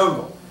 Remember The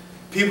Jungle.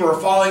 people are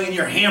falling in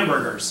your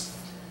hamburgers.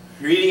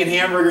 You're eating a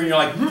hamburger and you're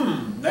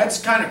like,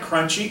 that's kind of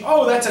crunchy.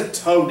 Oh, that's a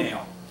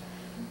toenail.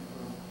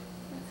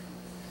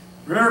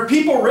 Remember,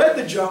 people read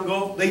The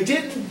Jungle. They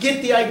didn't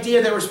get the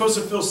idea they were supposed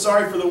to feel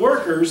sorry for the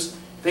workers.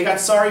 They got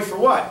sorry for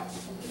what?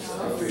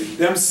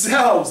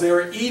 Themselves. They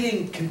were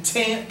eating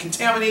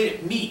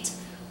contaminated meat.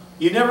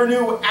 You never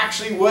knew what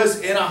actually was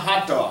in a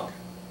hot dog.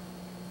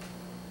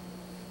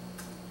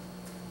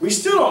 We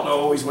still don't know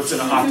always what's in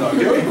a hot dog,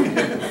 do we?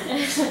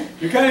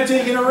 You're kind of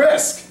taking a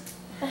risk.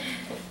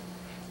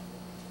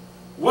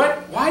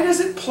 Why does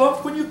it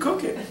plump when you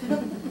cook it?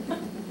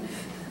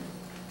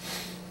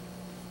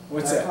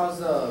 What's that?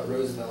 Caused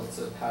Roosevelt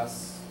to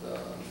pass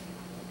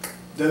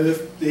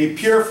The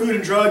Pure Food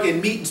and Drug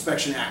and Meat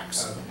Inspection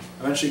Acts. Okay.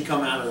 Eventually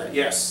come out of that,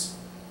 yes.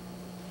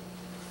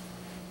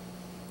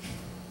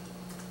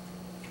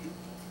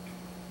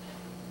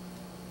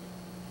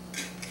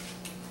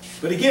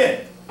 But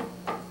again,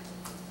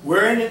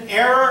 we're in an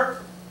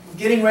era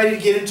getting ready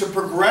to get into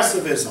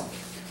progressivism,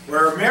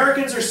 where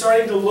Americans are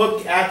starting to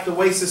look at the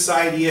way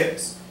society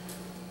is.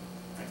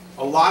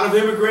 A lot of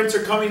immigrants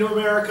are coming to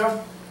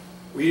America.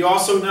 We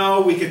also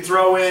know we could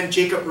throw in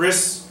Jacob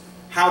Riss's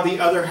How the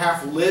Other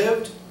Half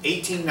Lived,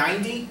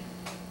 1890.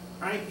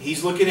 Right?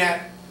 He's looking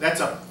at, that's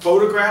a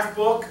photograph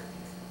book.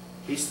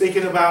 He's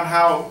thinking about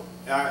how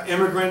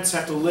immigrants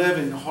have to live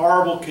in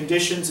horrible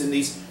conditions in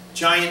these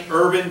giant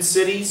urban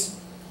cities.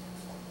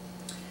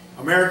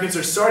 Americans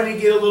are starting to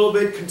get a little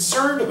bit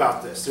concerned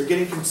about this. They're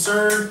getting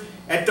concerned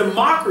at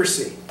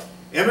democracy.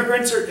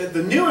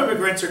 The new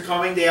immigrants are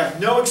coming, they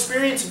have no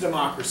experience in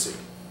democracy.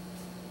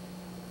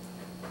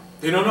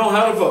 They don't know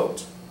how to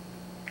vote.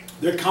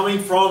 They're coming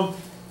from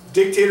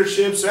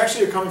dictatorships,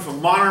 actually they're coming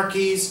from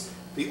monarchies,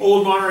 the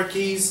old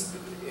monarchies,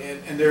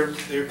 and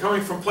they're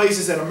coming from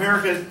places that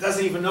America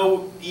doesn't even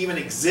know even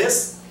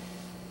exist.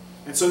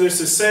 And so there's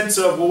a sense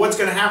of, well, what's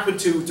going to happen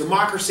to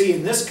democracy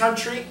in this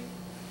country?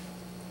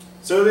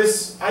 So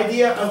this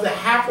idea of the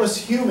hapless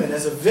human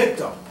as a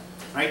victim,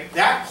 right,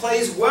 that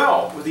plays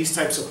well with these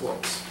types of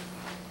books.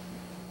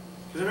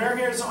 Because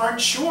Americans aren't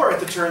sure at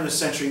the turn of the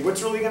century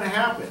what's really going to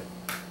happen.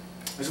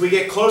 As we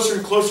get closer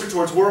and closer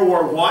towards World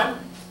War I,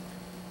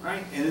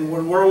 right, and then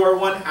when World War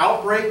I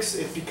outbreaks,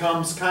 it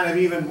becomes kind of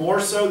even more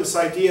so. This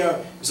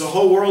idea, is the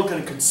whole world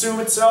going to consume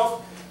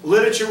itself?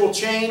 Literature will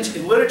change,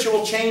 and literature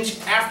will change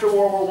after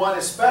World War I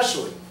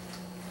especially.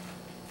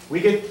 We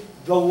get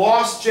the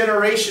lost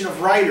generation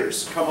of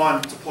writers come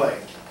on to play.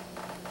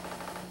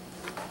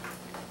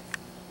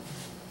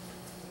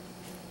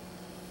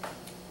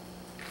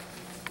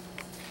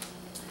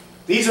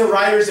 These are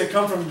writers that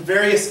come from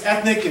various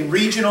ethnic and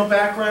regional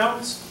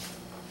backgrounds.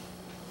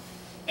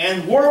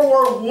 And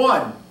World War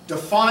I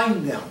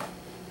defined them.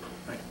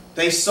 Right?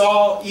 They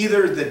saw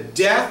either the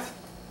death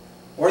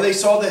or they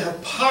saw the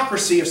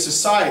hypocrisy of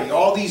society.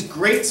 All these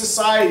great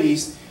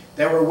societies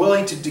that were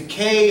willing to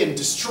decay and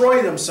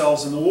destroy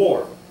themselves in the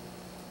war.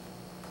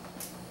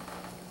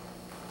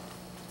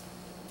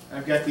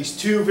 I've got these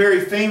two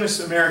very famous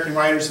American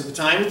writers of the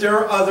time, but there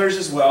are others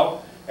as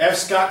well. F.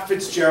 Scott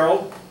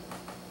Fitzgerald.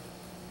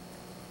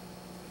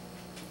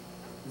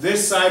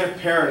 This Side of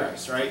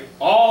Paradise, right?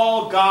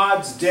 All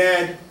gods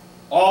dead,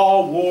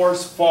 all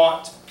wars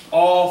fought,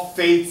 all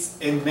faiths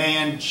in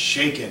man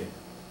shaken.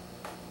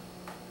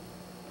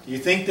 Do you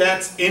think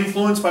that's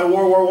influenced by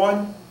World War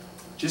I?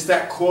 Just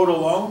that quote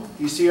alone?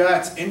 Do you see how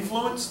that's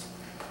influenced?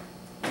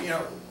 You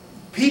know,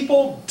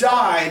 people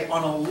died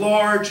on a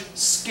large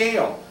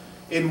scale.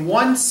 In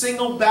one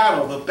single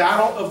battle, the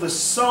Battle of the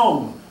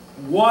Somme,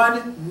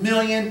 1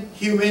 million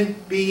human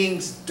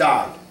beings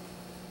died.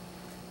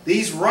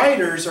 These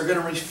writers are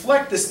going to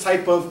reflect this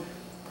type of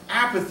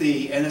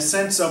apathy and a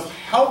sense of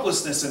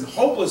helplessness and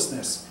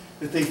hopelessness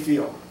that they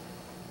feel.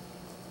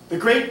 The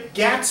Great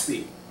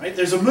Gatsby, right?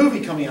 There's a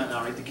movie coming out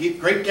now, right? The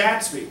Great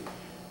Gatsby,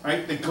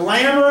 right? The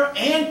glamour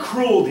and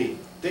cruelty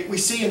that we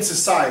see in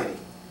society.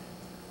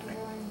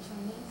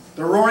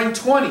 The Roaring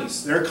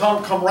 '20s. They're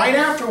come right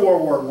after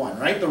World War I,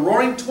 right? The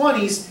Roaring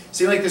 '20s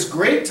seem like this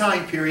great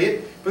time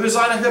period, but there's a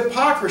lot of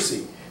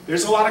hypocrisy.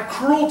 There's a lot of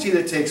cruelty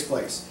that takes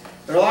place.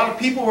 There are a lot of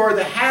people who are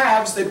the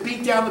haves that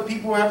beat down the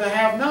people who have the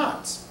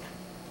have-nots.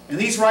 And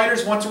these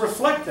writers want to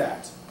reflect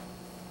that.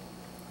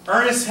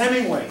 Ernest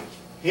Hemingway.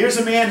 Here's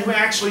a man who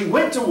actually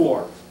went to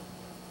war.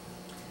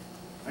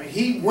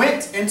 He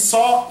went and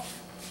saw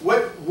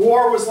what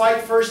war was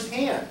like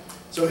firsthand.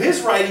 So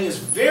his writing is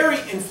very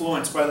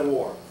influenced by the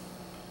war.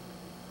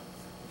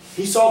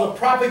 He saw the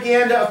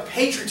propaganda of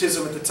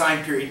patriotism at the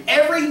time period.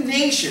 Every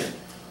nation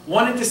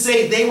wanted to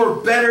say they were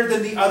better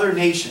than the other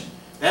nation.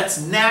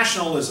 That's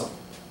nationalism.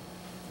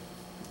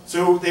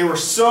 So they were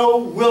so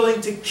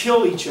willing to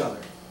kill each other.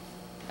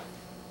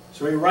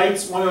 So he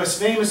writes one of his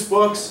famous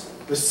books,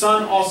 The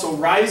Sun Also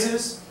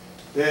Rises,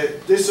 the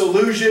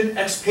disillusioned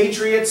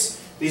expatriates,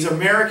 these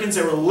Americans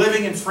that were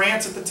living in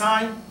France at the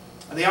time,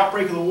 at the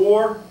outbreak of the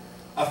war,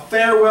 A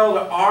Farewell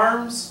to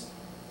Arms.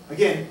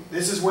 Again,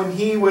 this is when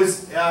he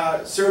was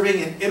serving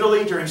in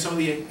Italy during some of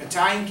the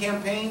Italian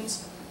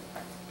campaigns.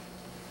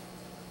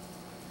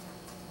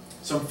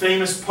 Some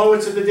famous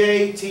poets of the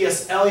day,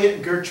 T.S. Eliot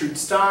and Gertrude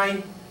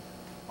Stein.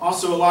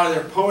 Also, a lot of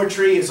their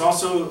poetry is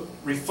also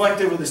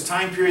reflective of this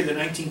time period, the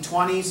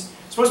 1920s. It's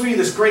supposed to be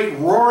this great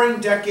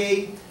roaring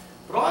decade.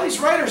 But all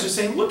these writers are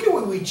saying, look at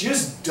what we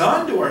just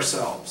done to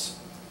ourselves.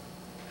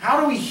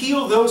 How do we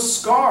heal those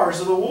scars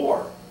of the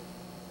war?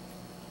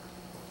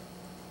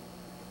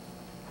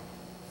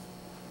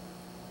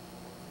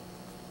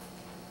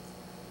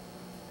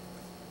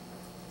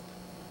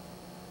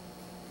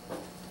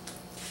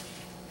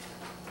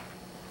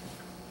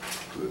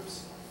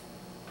 Oops.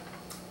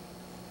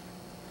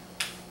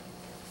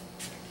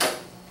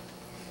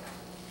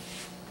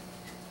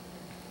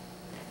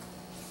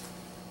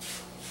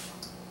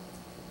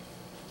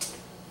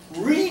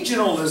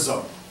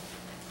 Regionalism.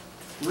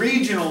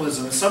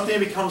 Regionalism is something that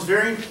becomes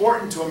very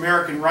important to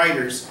American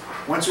writers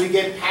once we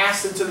get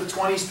past into the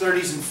 20s,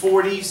 30s, and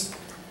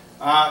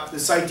 40s.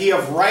 This idea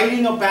of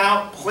writing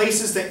about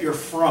places that you're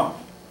from.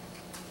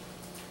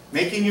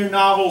 Making your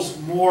novels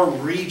more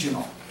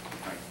regional.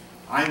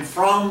 I'm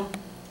from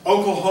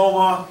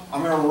Oklahoma.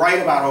 I'm going to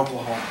write about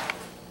Oklahoma.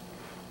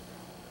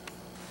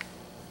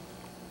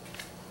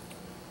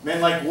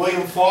 Men like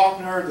William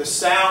Faulkner, The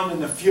Sound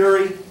and the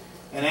Fury,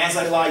 and As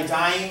I Lie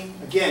Dying.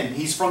 Again,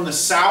 he's from the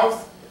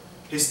South.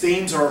 His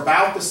themes are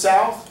about the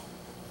South.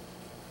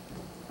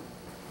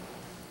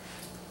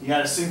 You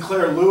got a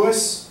Sinclair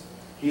Lewis.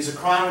 He's a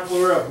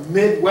chronicler of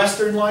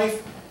Midwestern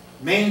life.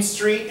 Main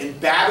Street and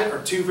Babbitt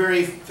are two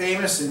very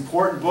famous,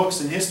 important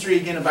books in history,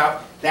 again,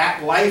 about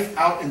that life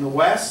out in the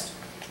West.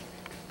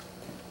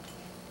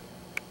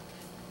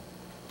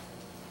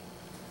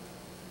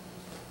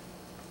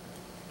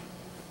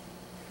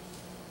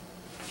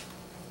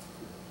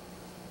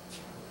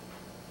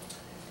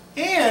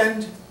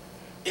 And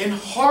in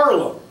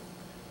Harlem,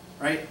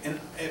 right,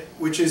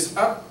 which is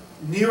up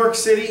New York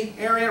City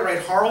area,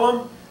 right,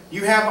 Harlem,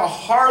 you have a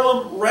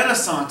Harlem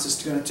Renaissance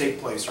that's going to take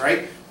place,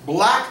 right?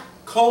 Black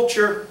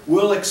culture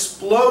will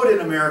explode in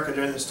America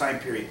during this time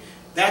period.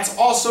 That's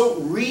also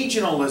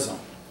regionalism.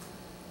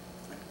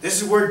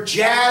 This is where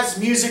jazz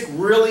music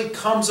really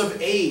comes of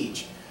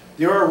age.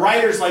 There are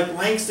writers like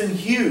Langston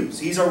Hughes.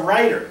 He's a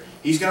writer.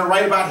 He's going to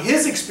write about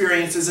his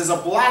experiences as a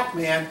black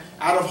man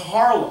out of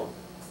Harlem.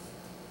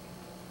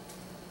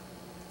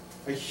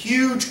 A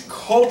huge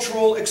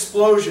cultural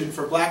explosion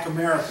for black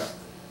America,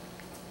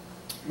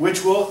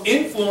 which will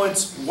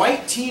influence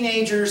white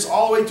teenagers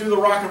all the way through the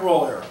rock and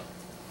roll era.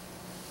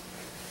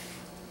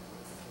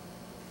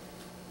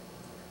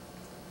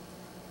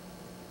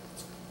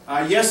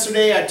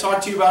 Yesterday I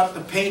talked to you about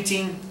the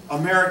painting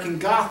American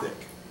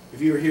Gothic,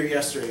 if you were here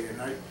yesterday,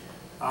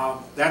 right?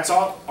 That's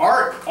all.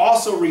 Art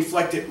also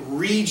reflected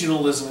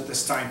regionalism at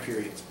this time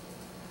period.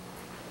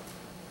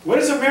 What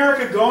is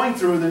America going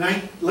through in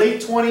the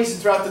late 20s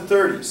and throughout the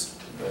 30s?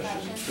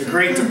 The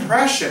Great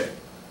Depression.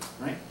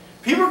 Right?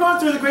 People are going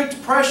through the Great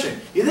Depression.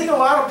 You think a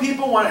lot of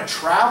people want to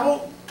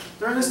travel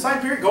during this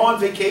time period? Go on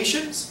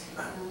vacations?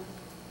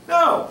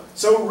 No.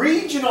 So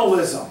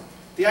regionalism,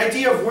 the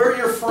idea of where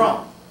you're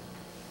from.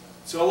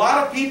 So a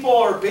lot of people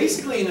are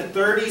basically in the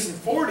 30s and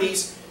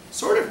 40s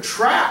sort of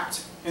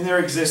trapped in their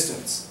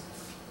existence.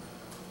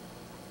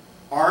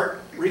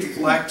 Art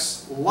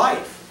reflects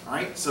life.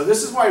 Right? So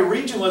this is why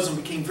regionalism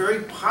became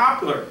very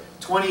popular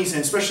 20s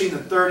and especially in the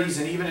 30s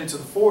and even into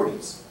the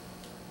 40s.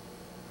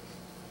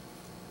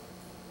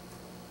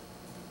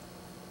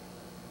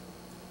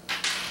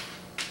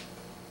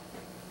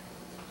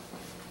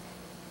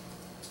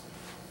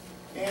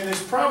 And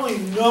there's probably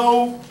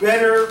no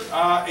better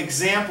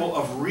example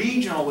of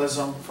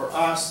regionalism for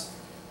us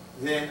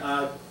than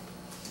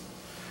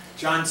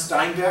John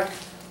Steinbeck,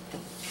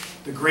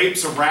 The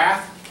Grapes of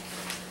Wrath.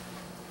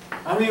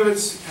 How many of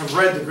us have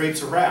read The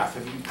Grapes of Wrath?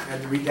 Have you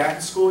had to read that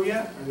in school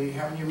yet? Are they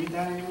having you read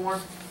that anymore?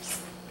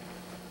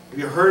 Have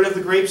you heard of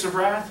The Grapes of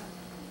Wrath?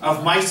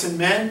 Of Mice and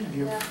Men?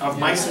 Of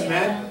Mice and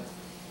Men?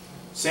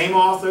 Same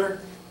author,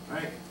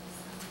 right?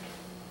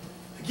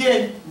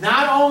 Again,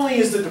 not only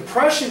is the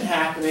Depression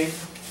happening,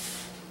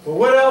 but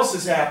what else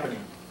is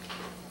happening?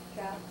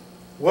 Drought.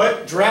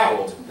 What?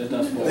 Drought. The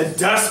Dust Bowl. The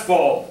Dust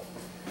Bowl.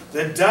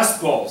 The Dust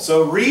Bowl.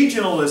 So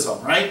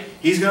regionalism, right?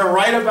 He's going to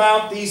write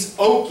about these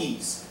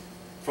Okies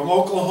from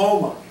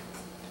Oklahoma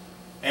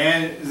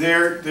and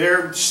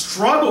their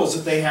struggles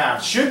that they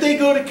have. Should they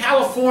go to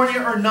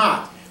California or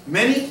not?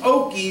 Many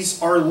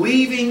Okies are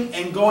leaving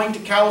and going to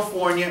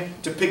California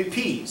to pick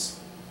peas.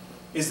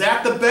 Is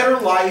that the better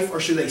life, or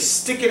should they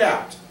stick it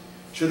out?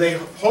 Should they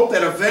hope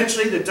that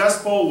eventually the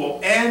Dust Bowl will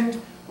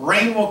end,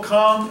 rain will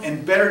come,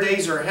 and better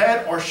days are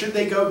ahead, or should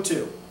they go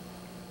too?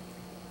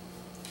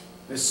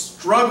 The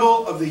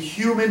struggle of the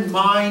human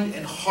mind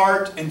and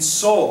heart and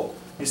soul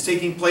is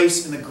taking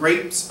place in The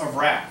Grapes of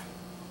Wrath.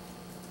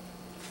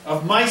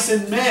 Of Mice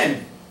and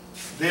Men,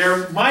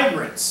 they're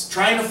migrants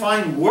trying to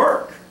find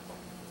work.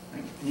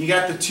 And you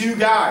got the two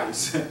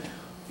guys,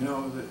 you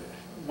know,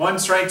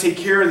 one's trying to take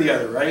care of the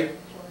other, right?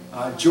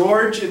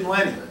 George and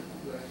Lenny,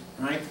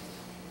 right?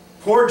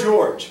 Poor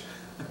George.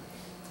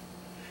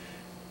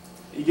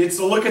 He gets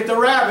to look at the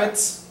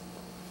rabbits.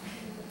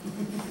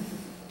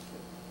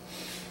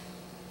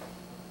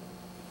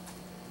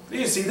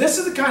 You see, this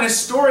is the kind of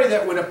story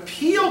that would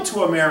appeal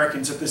to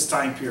Americans at this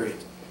time period.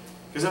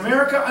 Because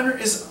America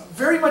is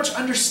very much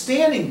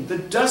understanding the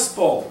Dust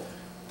Bowl,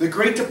 the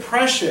Great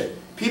Depression.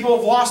 People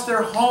have lost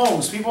their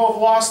homes. People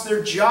have lost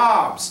their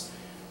jobs.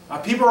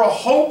 People are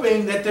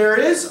hoping that there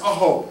is a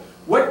hope.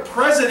 What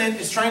president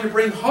is trying to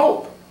bring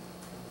hope?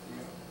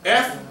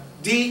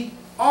 FDR,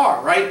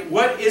 right?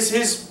 What is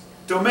his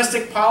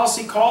domestic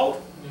policy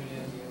called?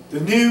 The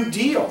New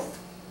Deal.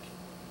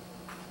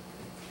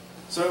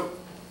 So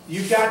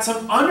you've got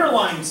some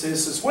underlying to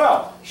this as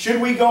well. Should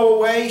we go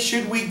away?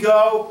 Should we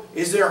go?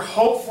 Is there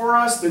hope for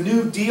us? The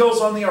New Deal's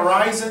on the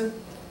horizon.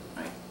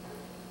 Right?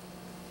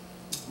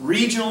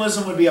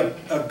 Regionalism would be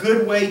a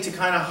good way to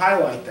kind of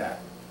highlight that.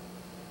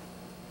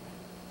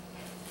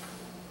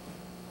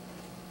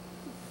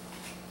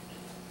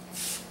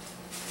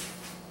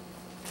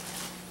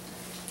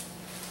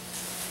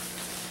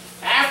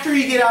 After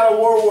you get out of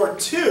World War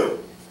II,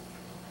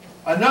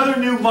 another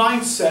new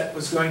mindset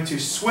was going to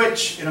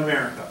switch in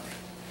America.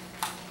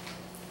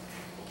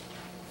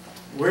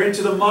 We're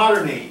into the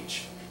modern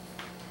age.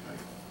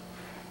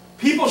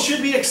 People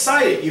should be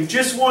excited. You've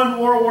just won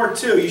World War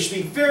II. You should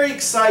be very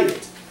excited.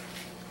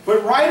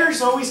 But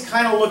writers always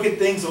kind of look at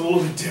things a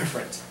little bit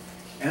different.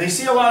 And they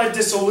see a lot of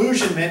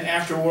disillusionment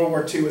after World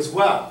War II as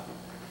well.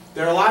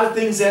 There are a lot of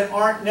things that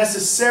aren't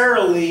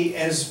necessarily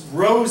as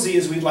rosy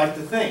as we'd like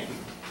to think.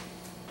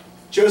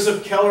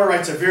 Joseph Keller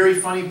writes a very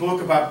funny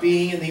book about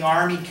being in the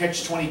Army,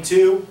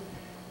 Catch-22.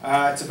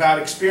 It's about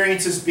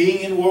experiences being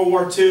in World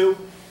War II.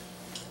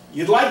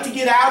 You'd like to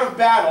get out of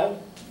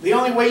battle. The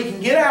only way you can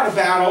get out of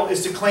battle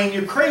is to claim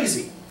you're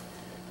crazy.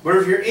 But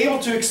if you're able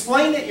to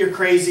explain that you're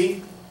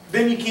crazy,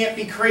 then you can't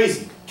be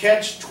crazy.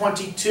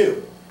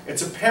 Catch-22.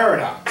 It's a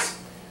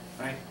paradox.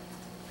 Right?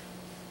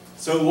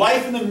 So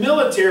life in the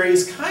military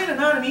is kind of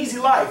not an easy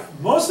life.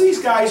 Most of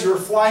these guys who are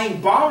flying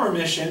bomber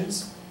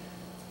missions,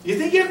 you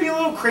think you'd be a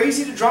little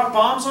crazy to drop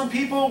bombs on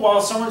people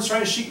while someone's trying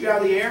to shoot you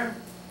out of the air?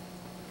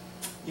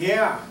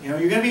 Yeah, you're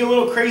going to be a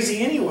little crazy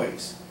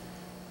anyways.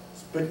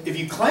 But if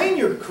you claim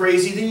you're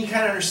crazy, then you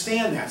kind of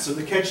understand that. So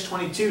the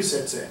Catch-22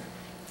 sets in.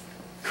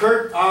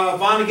 Kurt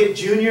Vonnegut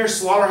Jr.,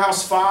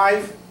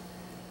 Slaughterhouse-Five.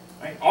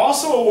 Right?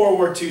 Also a World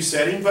War II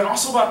setting, but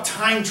also about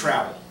time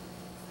travel.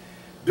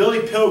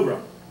 Billy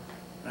Pilgrim.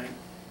 Right?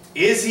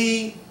 Is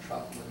he...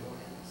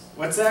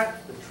 What's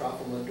that? The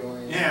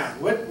Trophimodorians. Yeah,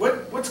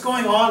 what's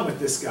going on with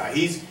this guy?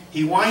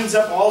 He winds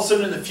up all of a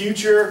sudden in the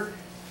future, and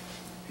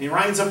he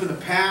winds up in the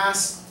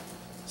past.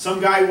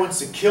 Some guy wants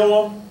to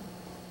kill him.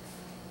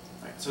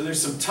 Right, so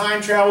there's some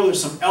time travel,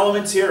 there's some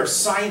elements here of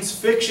science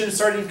fiction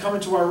starting to come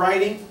into our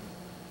writing.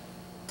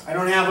 I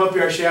don't have up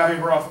here, I should have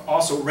here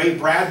also Ray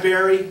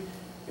Bradbury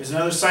is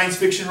another science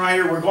fiction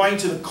writer. We're going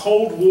to the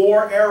Cold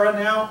War era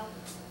now.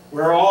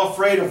 We're all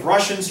afraid of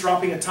Russians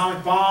dropping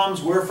atomic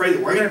bombs. We're afraid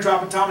that we're going to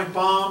drop atomic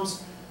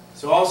bombs.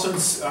 So all of a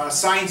sudden,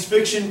 science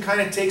fiction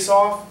kind of takes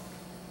off.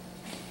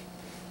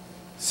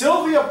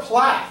 Sylvia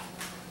Plath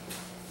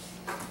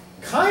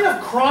kind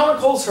of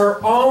chronicles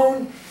her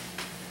own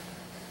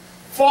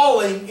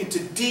falling into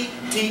deep,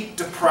 deep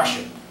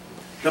depression.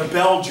 The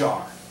bell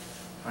jar.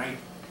 Right?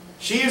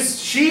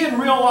 She in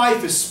real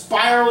life is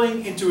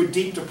spiraling into a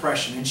deep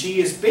depression. And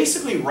she is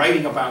basically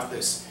writing about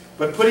this,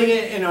 but putting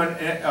it in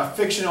a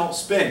fictional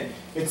spin.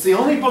 It's the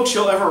only book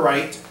she'll ever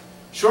write.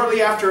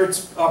 Shortly after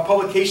its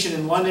publication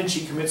in London,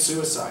 she commits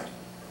suicide.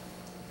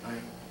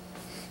 Right?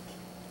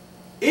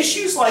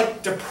 Issues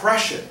like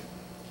depression,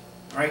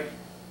 right?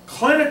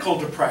 Clinical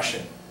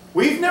depression.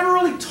 We've never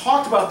really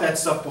talked about that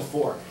stuff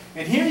before.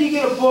 And here you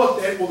get a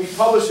book that will be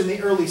published in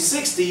the early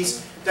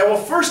 60s that will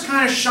first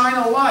kind of shine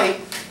a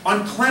light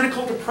on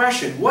clinical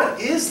depression.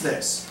 What is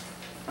this?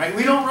 Right?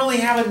 We don't really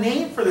have a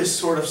name for this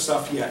sort of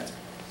stuff yet.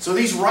 So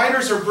these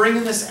writers are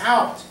bringing this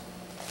out.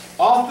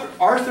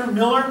 Arthur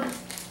Miller,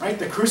 right,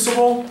 The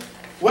Crucible.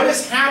 What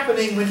is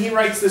happening when he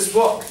writes this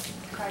book?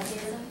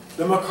 McCarthyism.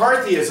 The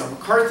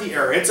McCarthy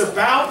era. It's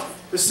about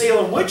the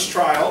Salem witch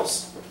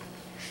trials,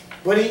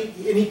 but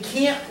he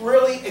can't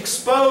really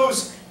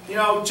expose,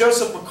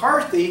 Joseph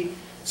McCarthy,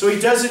 so he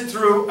does it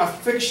through a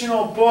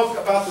fictional book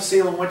about the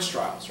Salem witch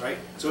trials, right?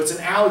 So it's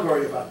an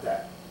allegory about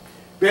that.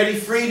 Betty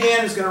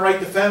Friedan is going to write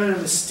The Feminine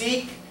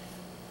Mystique.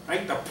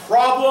 Right? The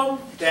problem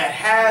that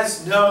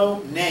has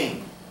no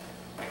name.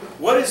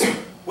 What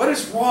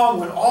is wrong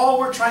when all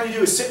we're trying to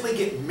do is simply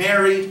get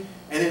married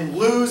and then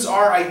lose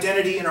our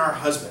identity in our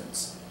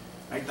husbands?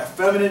 Right? The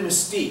Feminine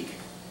Mystique.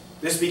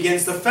 This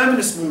begins the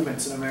feminist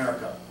movements in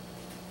America.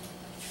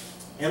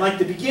 And like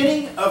the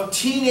beginning of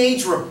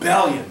teenage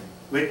rebellion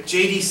with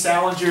J.D.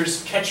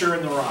 Salinger's Catcher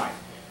in the Rye.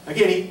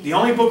 Again, the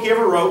only book he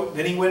ever wrote,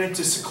 then he went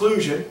into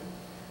seclusion.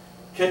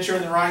 Catcher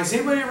in the Rye. Has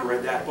anybody ever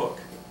read that book?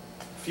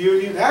 Few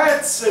of you.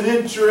 That's an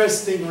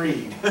interesting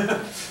read.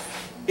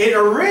 It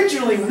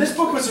originally, when this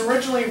book was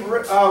originally,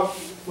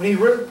 when he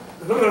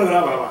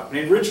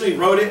originally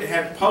wrote it and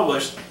had it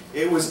published,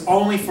 it was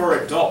only for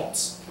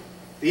adults.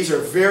 These are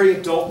very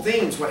adult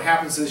themes, what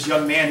happens to this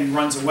young man who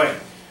runs away.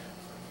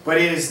 But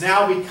it has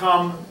now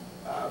become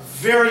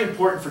very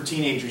important for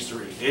teenagers to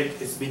read.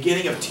 It's the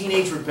beginning of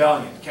teenage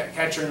rebellion,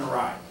 Catcher in the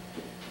Rye.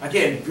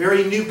 Again,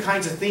 very new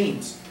kinds of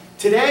themes.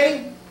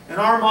 Today, in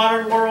our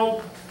modern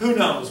world, who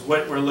knows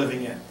what we're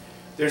living in.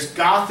 There's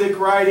Gothic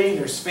writing,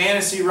 there's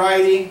fantasy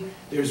writing,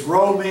 there's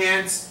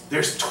romance,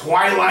 there's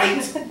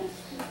Twilight,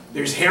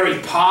 there's Harry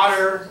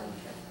Potter,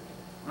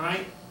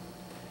 right?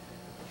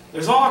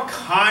 There's all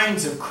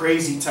kinds of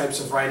crazy types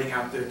of writing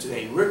out there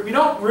today. We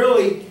don't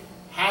really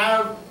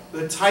have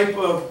the type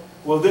of,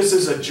 well, this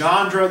is a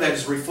genre that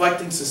is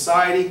reflecting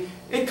society.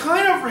 It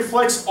kind of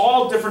reflects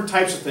all different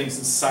types of things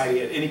in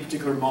society at any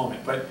particular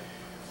moment, but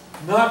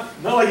not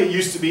like it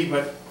used to be,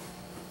 but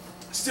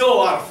still a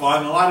lot of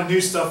fun, a lot of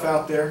new stuff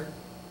out there.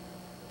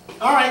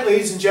 All right,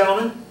 ladies and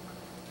gentlemen,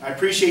 I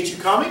appreciate you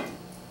coming,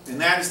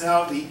 and that is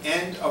now the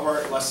end of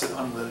our lesson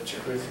on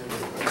literature. We're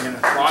going to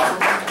applaud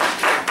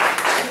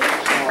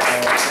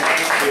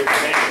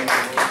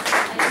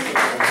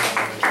for